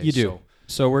of the day. You do.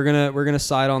 So we're gonna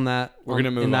side on that. We're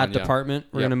gonna move in that on, yeah. department.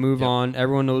 We're Yep, gonna move yep. on.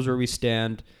 Everyone knows where we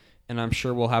stand, and I'm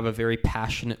sure we'll have a very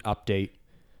passionate update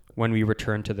when we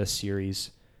return to this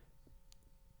series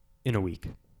in a week.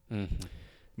 Mm-hmm.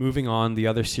 Moving on, the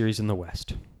other series in the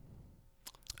West.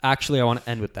 Actually, I want to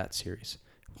end with that series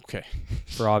Okay.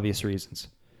 for obvious reasons.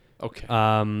 Okay.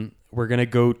 We're gonna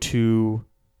go to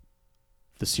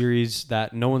the series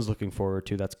that no one's looking forward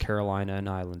to. That's Carolina and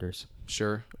Islanders.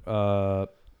 Sure.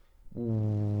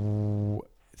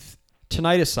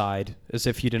 Tonight aside, as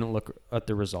if you didn't look at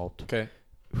the result, Okay.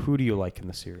 who do you like in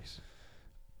the series?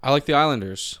 I like the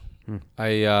Islanders. Hmm.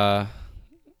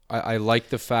 I like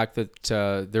the fact that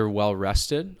they're well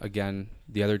rested. Again,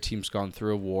 the other team's gone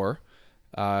through a war.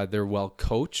 They're well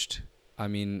coached. I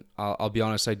mean, I'll be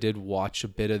honest. I did watch a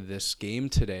bit of this game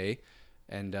today,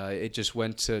 and it just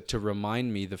went to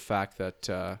remind me the fact that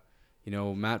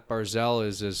Matt Barzal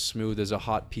is as smooth as a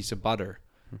hot piece of butter.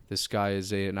 This guy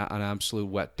is an absolute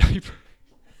wet diaper.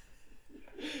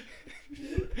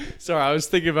 Sorry, I was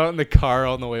thinking about in the car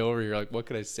on the way over here. Like, what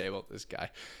could I say about this guy?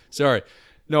 Sorry.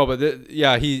 No, but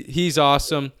he's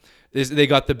awesome. They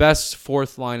got the best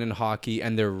fourth line in hockey,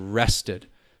 and they're rested.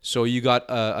 So you got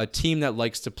a team that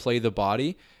likes to play the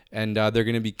body, and they're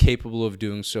going to be capable of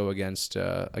doing so against,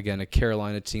 again, a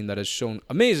Carolina team that has shown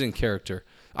amazing character.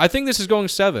 I think this is going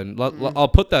 7. I'll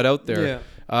put that out there.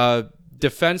 Yeah.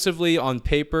 Defensively, on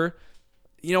paper,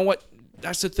 you know what?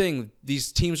 That's the thing.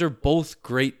 These teams are both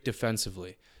great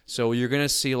defensively. So you're going to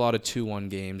see a lot of 2-1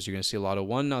 games. You're going to see a lot of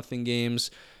 1-0 games.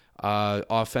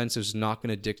 Offense is not going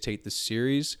to dictate the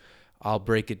series. I'll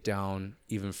break it down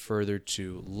even further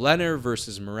to Leonard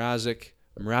versus Mrazek.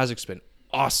 Mrazek's been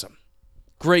awesome.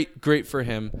 Great for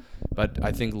him. But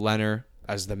I think Leonard,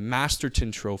 as the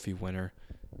Masterton Trophy winner,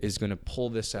 is going to pull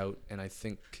this out. And I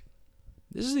think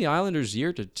this is the Islanders'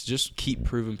 year to just keep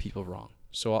proving people wrong.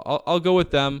 So I'll go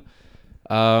with them.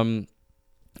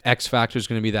 X factor is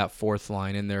going to be that fourth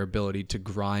line and their ability to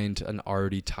grind an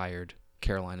already tired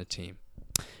Carolina team.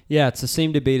 Yeah, it's the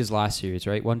same debate as last series,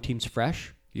 right? One team's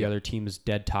fresh, the Yeah. other team is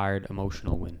dead tired,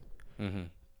 emotional win. Mm-hmm.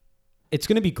 It's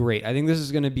going to be great. I think this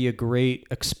is going to be a great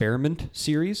experiment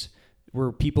series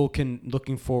where people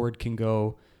looking forward can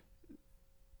go,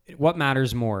 what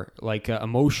matters more, like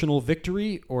emotional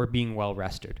victory or being well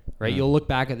rested, right? Mm. You'll look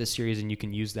back at this series and you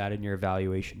can use that in your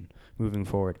evaluation moving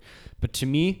forward. But to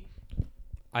me,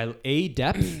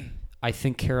 depth, I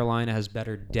think Carolina has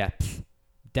better depth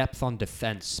on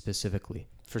defense specifically.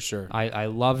 For sure. I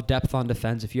love depth on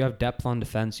defense. If you have depth on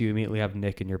defense, you immediately have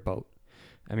Nick in your boat.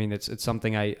 I mean, it's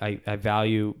something I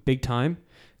value big time.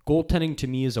 Goaltending to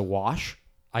me is a wash.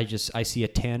 I see a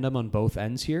tandem on both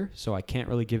ends here, so I can't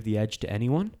really give the edge to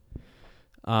anyone.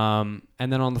 And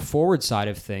then on the forward side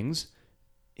of things,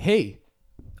 hey,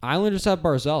 Islanders have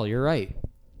Barzal. You're right.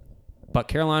 But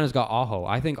Carolina's got Aho.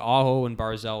 I think Aho and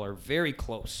Barzal are very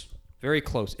close. Very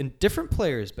close. In different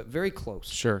players, but very close.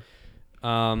 Sure.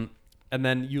 And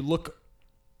then you look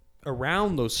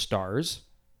around those stars.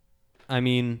 I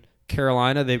mean,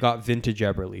 Carolina, they've got Vintage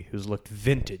Eberle, who's looked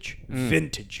vintage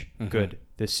good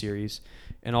this series.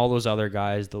 And all those other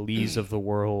guys, the Lees of the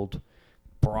world,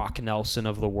 Brock Nelson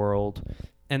of the world.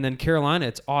 And then Carolina,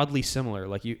 it's oddly similar.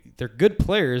 Like they're good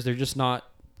players. They're just not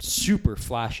super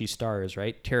flashy stars,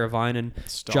 right? Teravainen,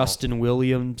 Justin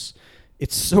Williams.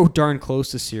 It's so darn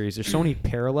close this series. There's so many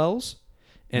parallels.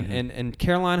 And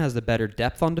Carolina has the better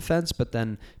depth on defense, but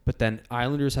then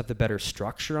Islanders have the better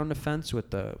structure on defense with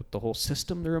the whole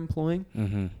system they're employing.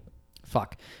 Mm-hmm.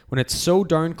 Fuck. When it's so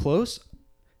darn close,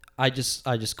 I just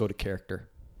go to character.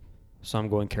 So I'm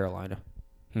going Carolina.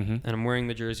 Mm-hmm. And I'm wearing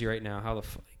the jersey right now. How the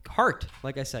heart,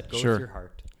 like I said, go Sure. with your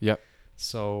heart. Yep.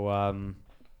 So I'm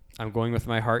going with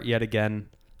my heart yet again.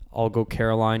 I'll go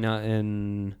Carolina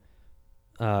in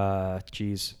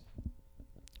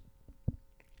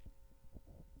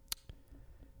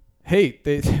Hey,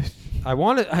 I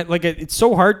want to like it's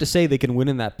so hard to say they can win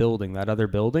in that building, that other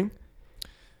building.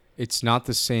 It's not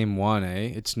the same one,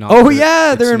 eh? It's not. Oh the-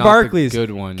 yeah, it's they're in not the Barclays.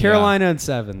 good one. yeah. Carolina and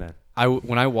 7 then.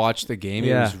 When I watched the game, it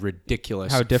Yeah. was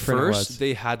ridiculous. How different it First, was.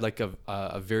 they had like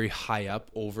a very high up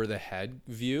over the head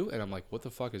view, and I'm like, what the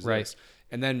fuck is Right. this?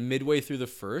 And then midway through the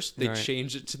first, they Right.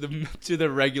 changed it to the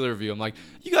regular view. I'm like,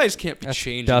 you guys can't be That's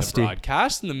changing dusty. the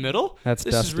broadcast in the middle. That's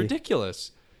this is dusty.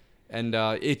 ridiculous. And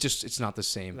it's not the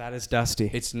same. That is dusty.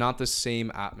 It's not the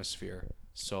same atmosphere.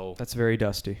 So That's very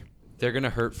dusty. they're gonna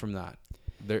hurt from that.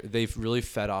 They've really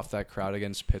fed off that crowd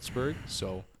against Pittsburgh,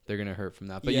 so they're gonna hurt from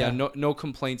that. But Yeah. no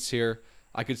complaints here.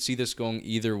 I could see this going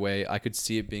either way. I could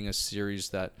see it being a series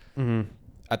that,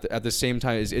 at the same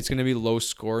time, it's going to be low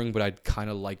scoring, but I'd kind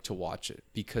of like to watch it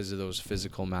because of those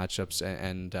physical matchups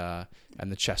and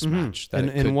the chess match that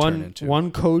it could turn into.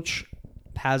 one coach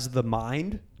has the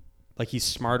mind, like he's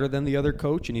smarter than the other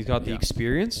coach, and he's got the Yeah.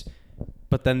 experience.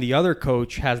 But then the other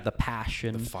coach has the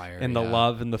passion, The fire, and the yeah.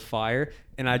 love and the fire,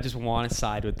 and I just want to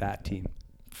side with that team.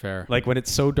 Fair. Like when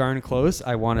it's so darn close,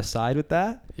 I want to side with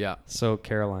that. Yeah, So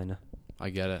Carolina. I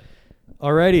get it.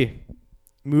 Alrighty,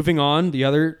 moving on. The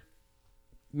other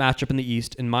matchup in the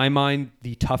East, in my mind,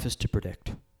 the toughest to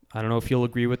predict. I don't know if you'll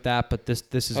agree with that, but this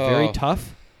is very Oh.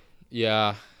 tough.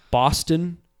 Yeah,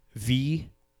 Boston v.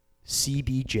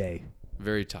 CBJ,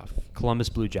 very tough. Columbus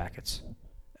Blue Jackets.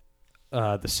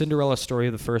 The Cinderella story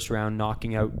of the first round,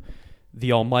 knocking out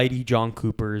the almighty John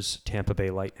Cooper's Tampa Bay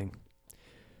Lightning.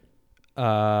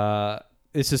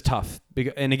 This is tough.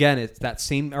 And again, it's that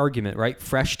same argument, right?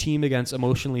 Fresh team against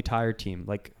emotionally tired team.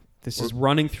 Like, this is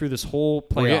running through this whole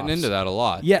playoffs. We're getting into that a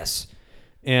lot. Yes.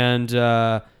 And,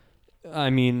 I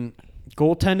mean,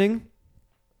 goaltending,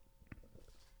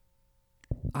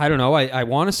 I don't know. I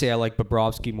want to say I like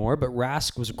Bobrovsky more, but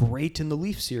Rask was great in the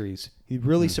Leaf series. He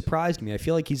really surprised me. I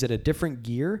feel like he's at a different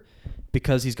gear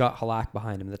because he's got Halak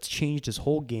behind him. That's changed his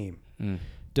whole game.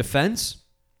 Defense,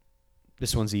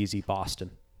 this one's easy.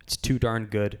 Boston. It's too darn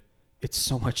good. It's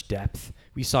so much depth.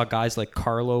 We saw guys like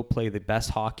Carlo play the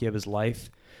best hockey of his life.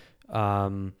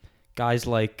 Guys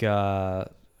like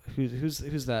who's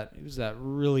that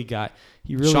really guy?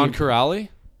 He really Sean Corrali,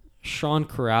 Sean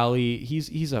Corrali.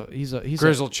 He's a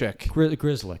Grizzle chick.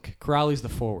 Grizzlick. Corrali's the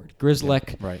forward.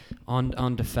 Grizzlick Right.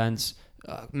 on defense.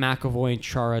 McAvoy and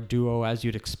Chara duo, as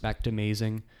you'd expect,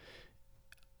 amazing.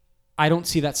 I don't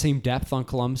see that same depth on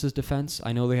Columbus's defense.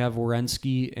 I know they have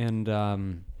Werenski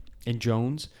and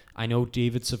Jones. I know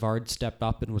David Savard stepped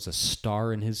up and was a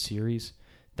star in his series.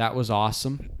 That was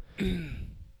awesome.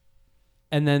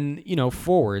 And then,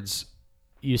 forwards,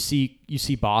 you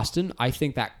see Boston. I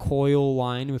think that Coyle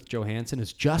line with Johansson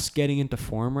is just getting into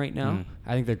form right now.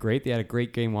 I think they're great. They had a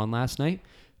great game one last night.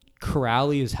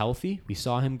 Corrali is healthy. We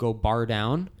saw him go bar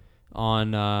down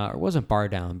on, or it wasn't bar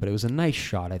down, but it was a nice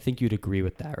shot. I think you'd agree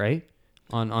with that, right?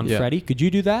 On Yeah. Freddie. Could you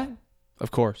do that?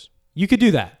 Of course. You could do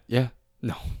that. Yeah.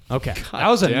 No. Okay. God That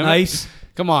was a damn it. nice.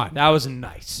 Come on. That was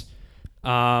nice.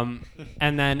 And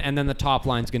then the top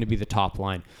line is going to be the top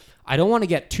line. I don't want to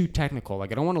get too technical.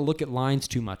 Like, I don't want to look at lines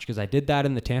too much because I did that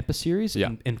in the Tampa series,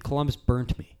 Yeah. and Columbus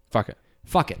burnt me. Fuck it.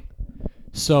 Fuck it.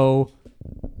 So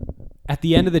at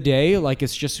the end of the day, like,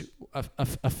 it's just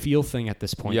a feel thing at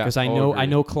this point Yeah, because I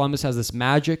know Columbus has this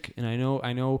magic, and I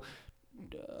know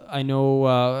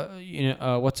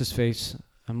what's his face?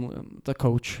 I'm the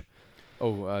coach.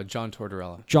 Oh, John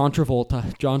Tortorella John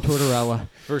Tortorella.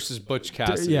 versus Butch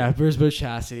Cassidy. Yeah, where's Butch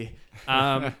Cassidy?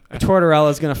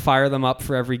 Tortorella is going to fire them up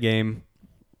for every game.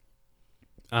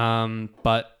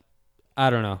 But I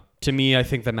don't know. To me, I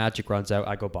think the magic runs out.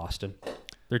 I go Boston.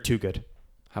 They're too good.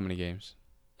 How many games?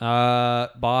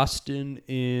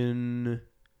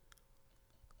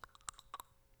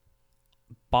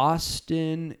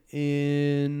 Boston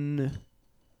in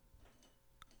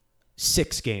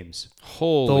 6 games.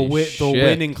 Holy shit. They'll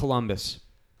win in Columbus.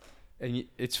 And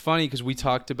it's funny because we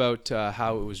talked about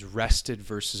how it was rested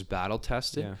versus battle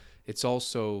tested. Yeah. It's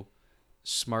also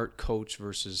smart coach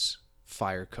versus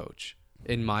fire coach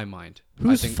in my mind.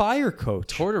 Who's I think fire coach?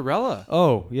 Tortorella.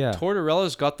 Oh, yeah.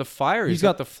 Tortorella's got the fire. He's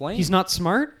got the flame. He's not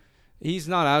smart? He's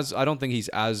not as. I don't think he's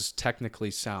as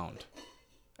technically sound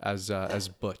as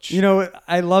Butch.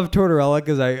 I love Tortorella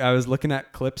because I was looking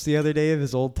at clips the other day of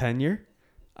his old tenure.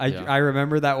 I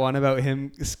remember that one about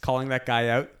him calling that guy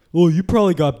out. Well, you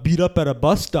probably got beat up at a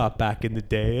bus stop back in the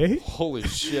day, eh? Holy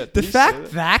shit! The Did he say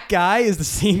fact that guy is the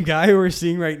same guy who we're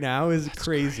seeing right now is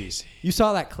crazy. You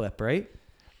saw that clip, right?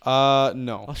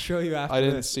 No. I'll show you after I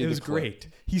didn't this. see It the was clip. great.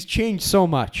 He's changed so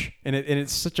much, and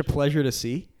it's such a pleasure to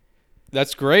see.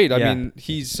 That's great. I Yeah. mean,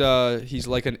 he's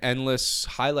like an endless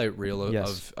highlight reel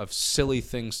Yes. of silly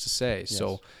things to say.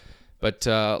 So But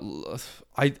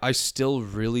I still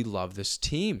really love this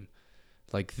team.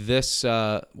 Like this,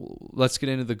 let's get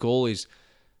into the goalies.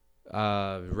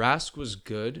 Rask was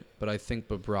good, but I think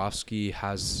Bobrovsky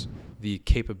has the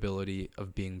capability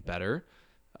of being better.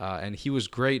 And he was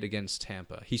great against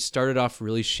Tampa. He started off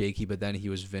really shaky, but then he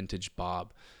was vintage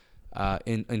Bob.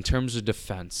 In terms of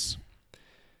defense,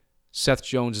 Seth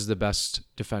Jones is the best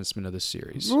defenseman of the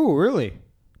series. Oh, really?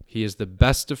 He is the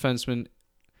best defenseman.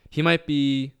 He might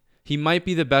be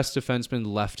the best defenseman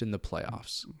left in the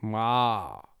playoffs.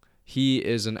 Wow. He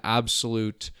is an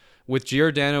absolute. With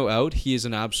Giordano out, he is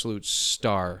an absolute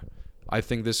star. I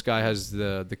think this guy has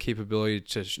the capability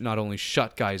to not only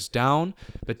shut guys down,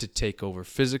 but to take over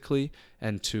physically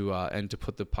and to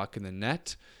put the puck in the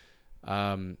net.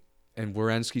 And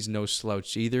Werenski's no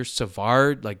slouch either.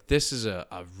 Savard, like this is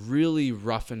a really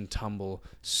rough and tumble,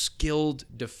 skilled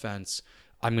defense.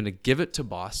 I'm gonna give it to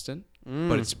Boston,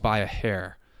 but it's by a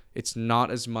hair. It's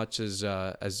not as much as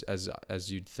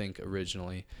you'd think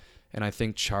originally. And I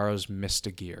think Chara's missed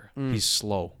a gear. He's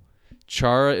slow.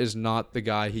 Chara is not the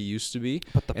guy he used to be.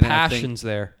 But the passion's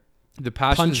there. The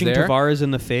passion's Punching there. Tavares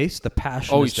in the face, the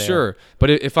passion is there. Oh, sure. But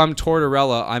if I'm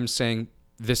Tortorella, I'm saying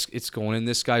it's going in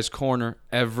this guy's corner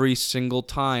every single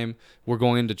time. We're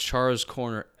going into Chara's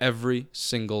corner every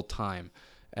single time.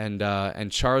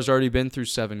 And Chara's already been through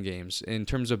 7 games. In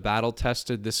terms of battle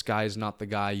tested, this guy is not the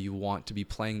guy you want to be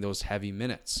playing those heavy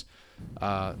minutes.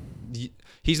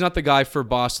 He's not the guy for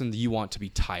Boston that you want to be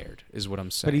tired, is what I'm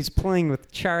saying. But he's playing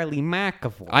with Charlie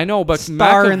McAvoy. I know, but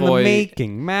Star McAvoy, in the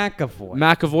making, McAvoy.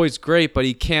 McAvoy's great, but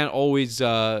he can't always,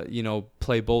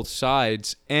 play both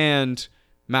sides. And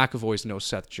McAvoy's no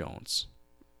Seth Jones.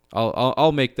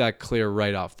 I'll make that clear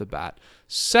right off the bat.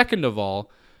 Second of all,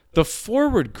 the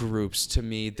forward groups to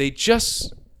me,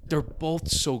 they're both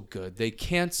so good. They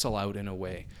cancel out in a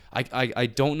way. I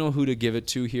don't know who to give it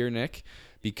to here, Nick,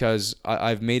 because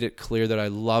I've made it clear that I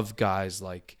love guys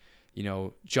like,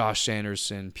 Josh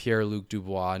Anderson, Pierre-Luc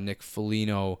Dubois, Nick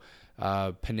Foligno,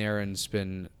 Panarin's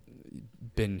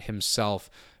been himself.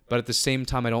 But at the same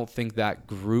time, I don't think that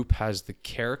group has the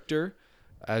character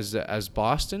as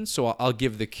Boston. So I'll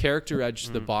give the character edge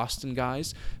to the Boston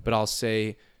guys, but I'll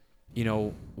say,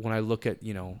 when I look at,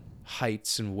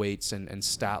 heights and weights and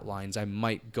stat lines, I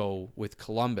might go with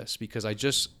Columbus because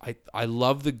I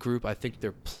love the group. I think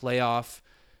they're playoff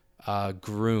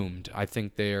groomed. I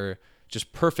think they're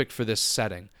just perfect for this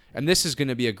setting. And this is going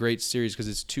to be a great series because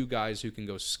it's 2 guys who can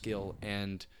go skill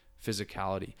and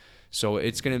physicality. So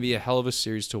it's going to be a hell of a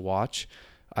series to watch.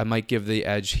 I might give the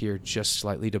edge here just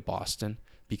slightly to Boston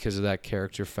because of that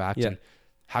character fact. Yeah. And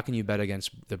how can you bet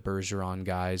against the Bergeron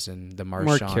guys and the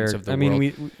Marchands of the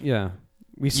world?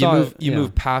 We saw you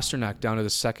move Pasternak down to the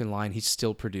second line. He's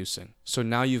still producing. So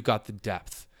now you've got the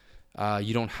depth.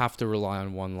 You don't have to rely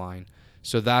on one line.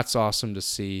 So that's awesome to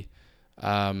see.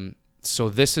 So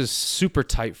this is super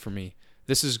tight for me.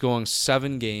 This is going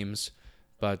 7 games,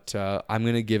 but I'm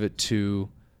going to give it to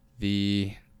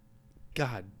the...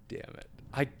 God damn it.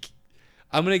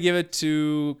 I'm going to give it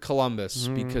to Columbus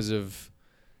because of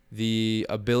the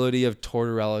ability of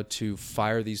Tortorella to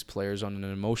fire these players on an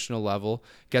emotional level,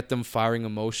 get them firing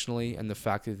emotionally, and the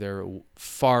fact that they're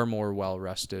far more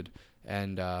well-rested.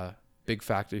 And big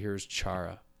factor here is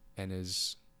Chara and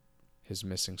his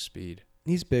missing speed.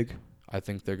 He's big. I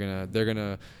think they're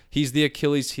gonna he's the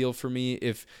Achilles heel for me.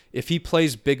 If he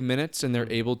plays big minutes and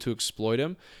they're able to exploit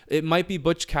him, it might be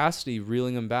Butch Cassidy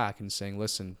reeling him back and saying,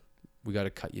 listen, we got to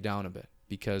cut you down a bit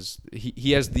because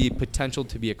he has the potential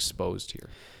to be exposed here.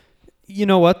 You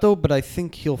know what though? But I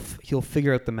think he'll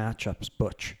figure out the matchups,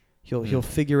 Butch. He'll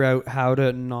figure out how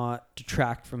to not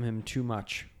detract from him too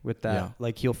much with that. Yeah.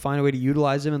 Like he'll find a way to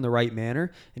utilize him in the right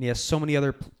manner, and he has so many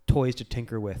other toys to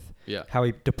tinker with. Yeah. How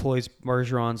he deploys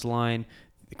Bergeron's line,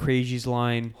 Krejci's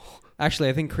line. Actually,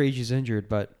 I think Krejci's injured,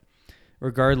 but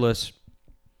regardless,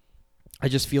 I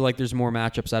just feel like there's more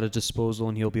matchups at his disposal,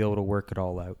 and he'll be able to work it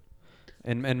all out.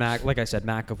 And like I said,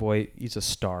 McAvoy, he's a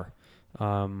star.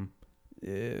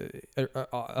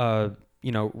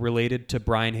 Related to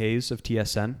Brian Hayes of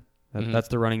TSN. That's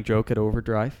the running joke at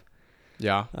Overdrive.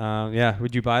 Yeah.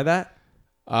 Would you buy that?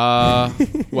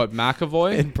 What,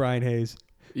 McAvoy? And Brian Hayes.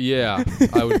 Yeah,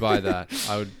 I would buy that.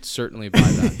 I would certainly buy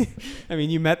that. I mean,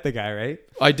 you met the guy, right?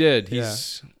 I did.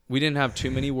 We didn't have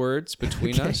too many words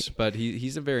between us, but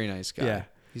he's a very nice guy. Yeah.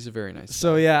 He's a very nice guy.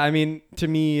 So, yeah, I mean, to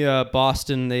me,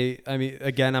 Boston,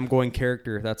 again, I'm going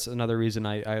character. That's another reason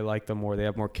I like them more. They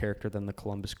have more character than the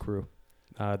Columbus Crew.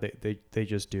 They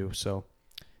just do. So,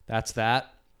 that's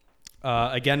that.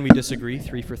 Again, we disagree.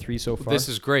 3 for 3 so far. This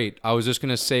is great. I was just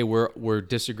gonna say we're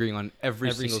disagreeing on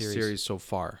every single series so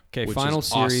far. Okay, which final is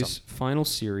series. awesome. Final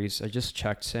series. I just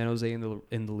checked. San Jose in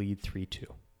the lead 3-2.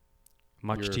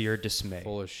 Much You're to your dismay.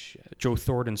 Full of shit. Joe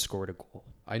Thornton scored a goal.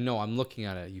 I know. I'm looking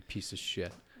at it. You piece of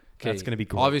shit. Okay, That's gonna be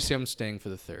great. Obviously, I'm staying for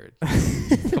the third.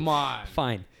 Come on.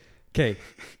 Fine. Okay.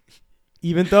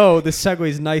 Even though this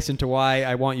segues nice into why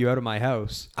I want you out of my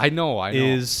house, I know.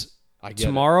 is I get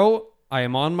tomorrow I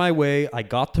am on my way. I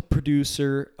got the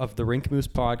producer of the Rink Moose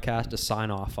podcast to sign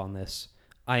off on this.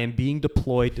 I am being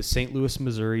deployed to St. Louis,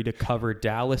 Missouri to cover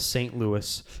Dallas St.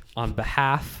 Louis on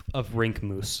behalf of Rink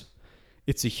Moose.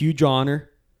 It's a huge honor.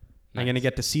 I'm going to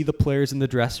get to see the players in the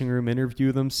dressing room,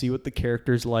 interview them, see what the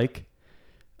character's like.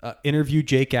 Interview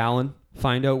Jake Allen,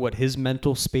 find out what his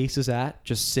mental space is at,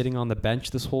 just sitting on the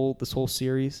bench this whole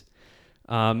series.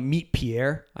 Meet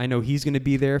Pierre. I know he's going to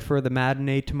be there for the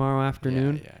matinee tomorrow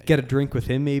afternoon. Get a drink with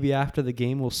him maybe after the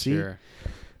game. We'll see. Sure.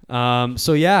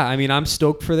 So yeah, I mean, I'm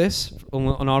stoked for this,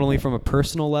 not only from a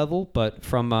personal level, but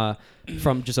from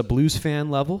just a Blues fan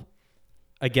level.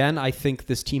 Again, I think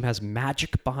this team has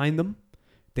magic behind them.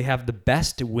 They have the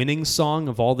best winning song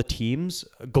of all the teams,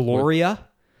 Gloria.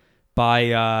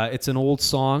 It's an old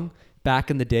song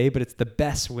back in the day, but it's the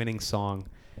best winning song.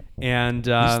 And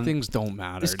these things don't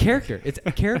matter. It's character. It's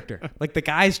a character. Like the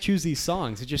guys choose these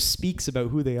songs. It just speaks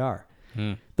about who they are.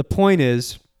 The point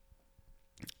is,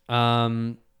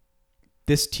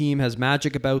 this team has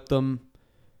magic about them.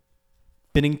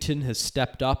 Binnington has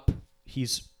stepped up.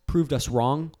 He's proved us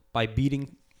wrong by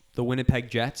beating the Winnipeg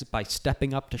Jets, by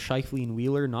stepping up to Scheifele and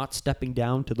Wheeler, not stepping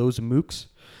down to those mooks.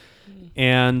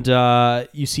 And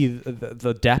you see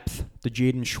the depth, the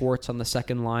Jaden Schwartz on the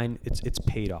second line, it's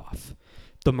paid off.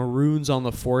 The Maroons on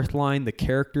the fourth line, the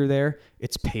character there,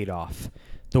 it's paid off.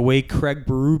 The way Craig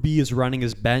Berube is running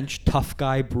his bench, tough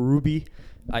guy Berube,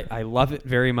 I love it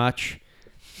very much.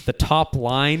 The top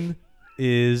line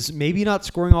is maybe not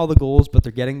scoring all the goals, but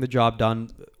they're getting the job done.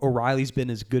 O'Reilly's been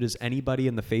as good as anybody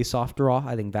in the face-off draw.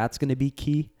 I think that's going to be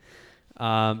key.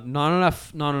 Not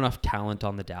enough talent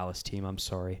on the Dallas team. I'm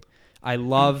sorry. I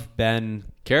love Ben.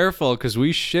 Careful, because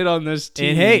we shit on this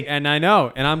team. And I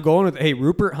know. And I'm going with,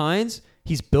 Rupert Hines,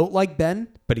 he's built like Ben,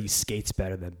 but he skates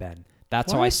better than Ben.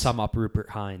 That's how I sum up Rupert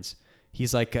Hines.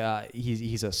 He's like,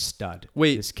 he's a stud.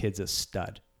 Wait. This kid's a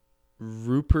stud.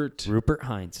 Rupert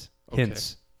Hines. Okay.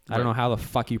 Hintz. I don't know how the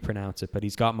fuck you pronounce it, but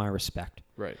he's got my respect.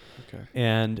 Right. Okay.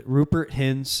 And Rupert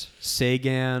Hintz,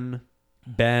 Sagan,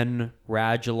 Ben,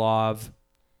 Radulov.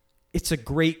 It's a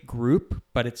great group,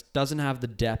 but it doesn't have the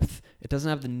depth. It doesn't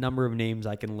have the number of names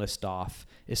I can list off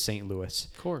as St. Louis.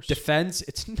 Of course. Defense,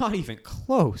 it's not even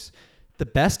close. The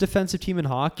best defensive team in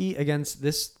hockey against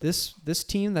this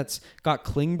team that's got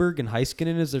Klingberg and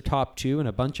Heiskanen as their top two and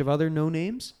a bunch of other no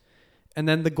names. And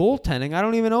then the goaltending, I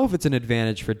don't even know if it's an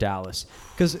advantage for Dallas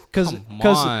because he's a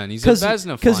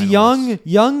Vezina finalist.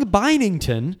 young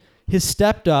Bynington has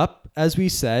stepped up, as we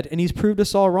said, and he's proved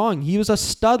us all wrong. He was a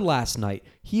stud last night.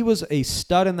 He was a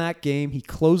stud in that game. He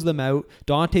closed them out.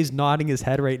 Dante's nodding his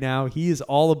head right now. He is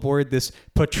all aboard this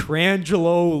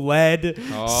Pietrangelo-led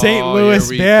St. Louis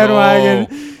bandwagon.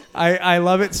 Go. I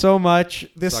love it so much.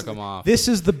 Suck 'em off. This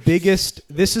is the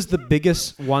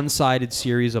biggest one-sided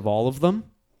series of all of them.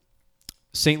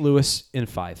 St. Louis in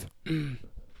 5.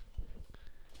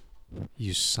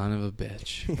 You son of a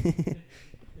bitch.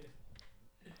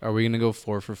 Are we going to go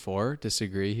 4 for 4?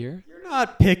 Disagree here? You're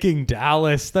not picking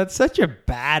Dallas. That's such a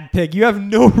bad pick. You have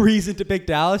no reason to pick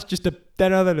Dallas just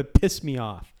other to piss me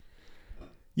off.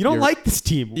 You don't like this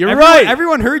team. You're right.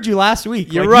 Everyone heard you last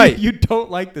week. You're right. You don't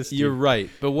like this team. You're right.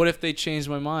 But what if they changed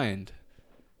my mind?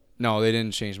 No, they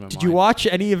didn't change my mind. Did you watch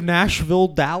any of Nashville,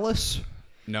 Dallas?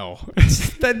 No.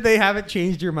 Then they haven't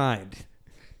changed your mind.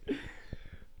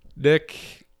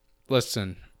 Nick,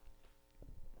 listen.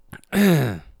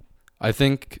 I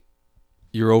think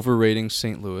you're overrating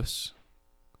St. Louis,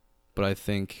 but I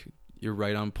think you're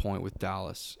right on point with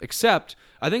Dallas. Except,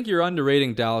 I think you're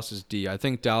underrating Dallas's D. I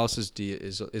think Dallas's D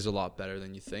is a lot better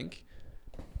than you think.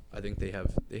 I think they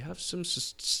have some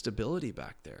stability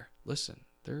back there. Listen,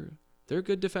 they're a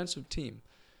good defensive team,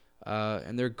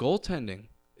 and their goaltending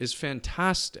is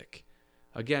fantastic.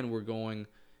 Again, we're going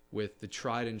with the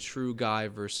tried and true guy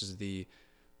versus the.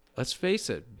 Let's face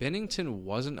it, Binnington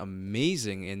wasn't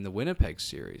amazing in the Winnipeg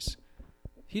series.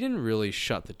 He didn't really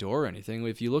shut the door or anything.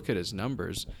 If you look at his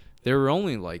numbers, they were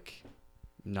only like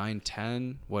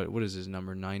 9-10. What is his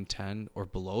number? 9-10 or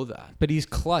below that. But he's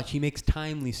clutch. He makes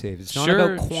timely saves. It's not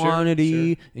about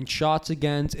quantity and shots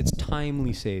against. It's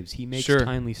timely saves. He makes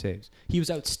timely saves. He was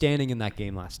outstanding in that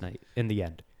game last night in the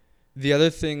end. The other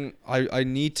thing, I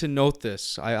need to note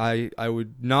this. I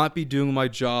would not be doing my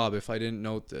job if I didn't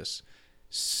note this.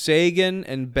 Sagan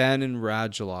and Ben and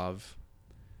Radulov.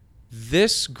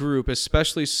 This group,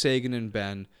 especially Sagan and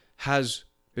Ben, has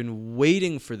been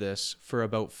waiting for this for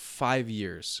about 5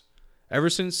 years. Ever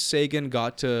since Sagan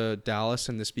got to Dallas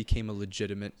and this became a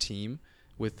legitimate team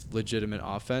with legitimate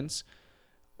offense,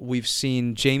 we've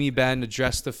seen Jamie Benn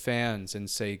address the fans and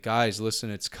say, guys, listen,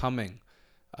 it's coming.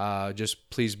 Just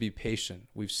please be patient.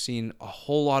 We've seen a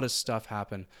whole lot of stuff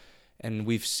happen, and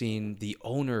we've seen the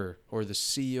owner or the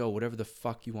CEO, whatever the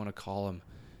fuck you want to call him,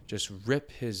 just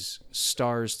rip his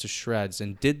stars to shreds.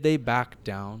 And did they back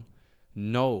down?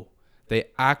 No. They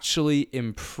actually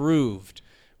improved.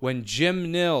 When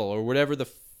Jim Nill or whoever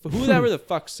the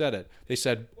fuck said it, they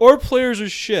said, our players are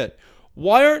shit.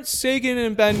 Why aren't Sagan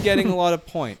and Ben getting a lot of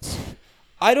points?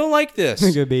 I don't like this.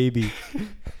 Like a baby.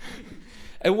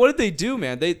 And what did they do,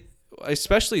 man? They,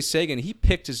 especially Sagan, he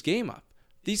picked his game up.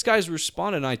 These guys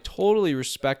responded, and I totally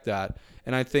respect that.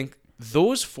 And I think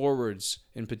those forwards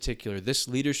in particular, this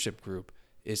leadership group,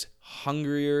 is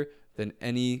hungrier than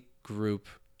any group.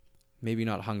 Maybe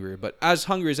not hungrier, but as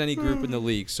hungry as any group in the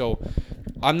league. So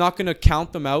I'm not going to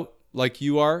count them out like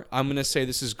you are. I'm going to say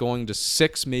this is going to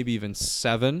 6, maybe even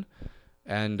 7.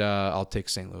 And I'll take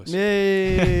St. Louis.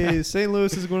 Yay! St.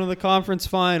 Louis is going to the conference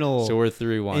final. So we're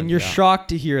 3-1. And you're shocked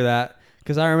to hear that,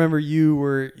 because I remember you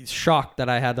were shocked that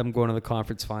I had them going to the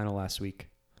conference final last week.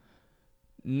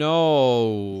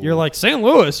 No. You're like, St.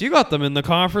 Louis, you got them in the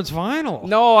conference final.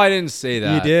 No, I didn't say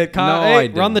that. You did. No, hey, I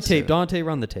didn't. Run the tape. Dante,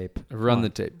 run the tape. Run the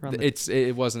tape. Run the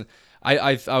It wasn't.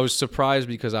 I was surprised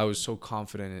because I was so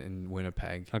confident in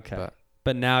Winnipeg. Okay.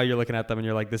 But now you're looking at them and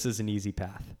you're like, this is an easy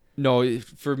path. No,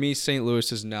 for me, St.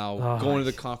 Louis is now going to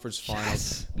the conference finals.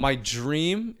 Yes. My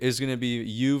dream is going to be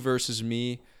you versus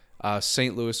me,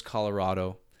 St. Louis,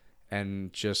 Colorado,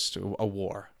 and just a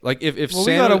war. Like if well,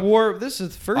 San we got a war. This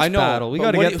is the first I know, battle. We but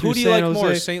got to get through who do you San like Jose.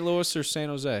 more, St. Louis or San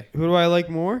Jose? Who do I like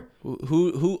more?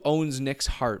 Who owns Nick's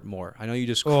heart more? I know you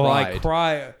just cried. Oh, I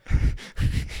cry.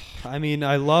 I mean,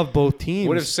 I love both teams.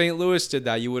 What if St. Louis did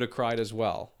that? You would have cried as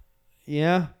well.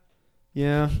 Yeah.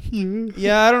 Yeah.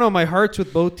 Yeah, I don't know. My heart's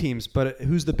with both teams, but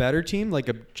who's the better team? Like,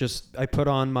 I put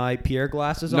on my Pierre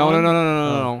glasses No. on?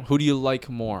 No. Who do you like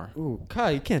more? Ooh,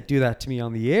 Kai, you can't do that to me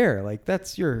on the air. Like,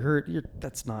 that's your hurt.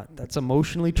 That's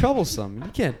emotionally troublesome.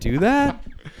 You can't do that.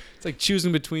 It's like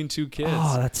choosing between two kids.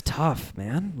 Oh, that's tough,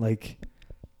 man. Like,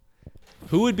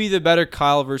 who would be the better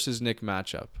Kyle versus Nick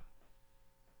matchup?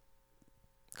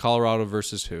 Colorado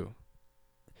versus who?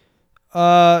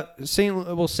 St.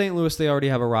 Louis, they already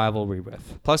have a rivalry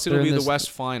with. Plus, it'll be the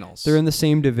West Finals. They're in the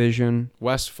same division.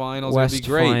 West Finals West would be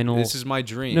great. Final. This is my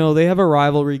dream. No, they have a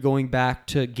rivalry going back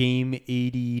to Game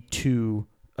 82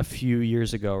 a few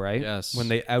years ago, right? Yes. When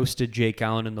they ousted Jake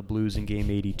Allen and the Blues in Game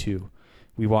 82.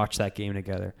 We watched that game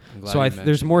together. So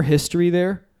there's more history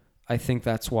there. I think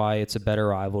that's why it's a better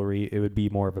rivalry. It would be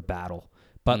more of a battle.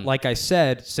 But like I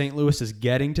said, St. Louis is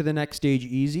getting to the next stage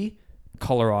easy.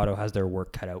 Colorado has their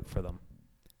work cut out for them.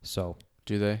 So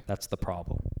do they? That's the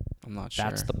problem. I'm not sure.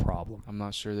 That's the problem. I'm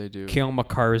not sure they do. Cale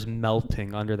Makar is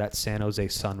melting under that San Jose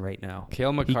sun right now.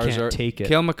 Cale He can't take it.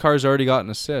 Cale Makar's already got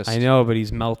an assist. I know, but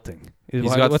he's melting.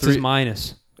 What's his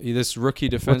minus? This rookie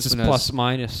defenseman. What's his plus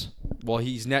minus? Well,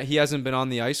 he hasn't been on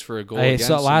the ice for a goal.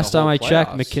 So last time I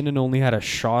checked, McKinnon only had a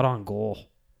shot on goal.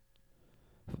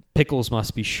 Pickles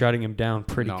must be shutting him down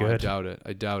pretty good.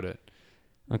 I doubt it.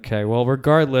 Okay, well,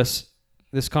 regardless,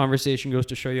 this conversation goes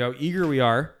to show you how eager we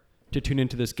are to tune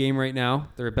into this game right now.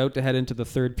 They're about to head into the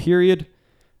third period.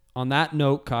 On that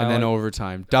note, Kyle. And then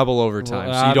overtime. Double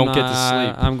overtime, so you don't get to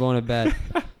sleep. I'm going to bed.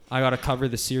 I got to cover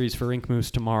the series for Rink Moose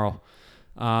tomorrow.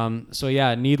 So,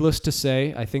 yeah, needless to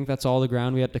say, I think that's all the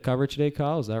ground we had to cover today,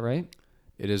 Kyle. Is that right?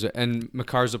 It is. And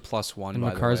Makar's a +1, and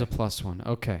by Makar's the way. a +1.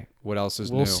 Okay. What else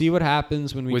is new? We'll see what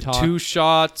happens when we With talk. 2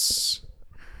 shots.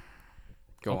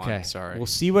 Go okay. on. Sorry. We'll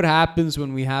see what happens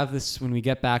when we have this, when we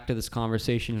get back to this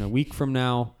conversation in a week from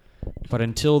now. But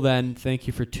until then, thank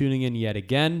you for tuning in yet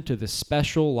again to this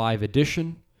special live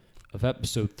edition of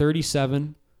episode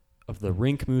 37 of the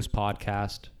Rink Moose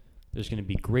podcast. There's going to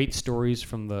be great stories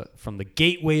from the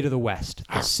gateway to the West,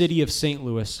 the city of St.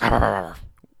 Louis,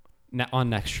 on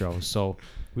next show. So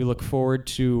we look forward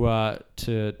to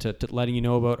letting you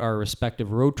know about our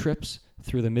respective road trips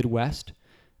through the Midwest.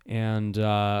 And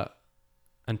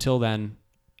until then,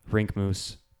 Rink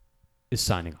Moose is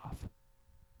signing off.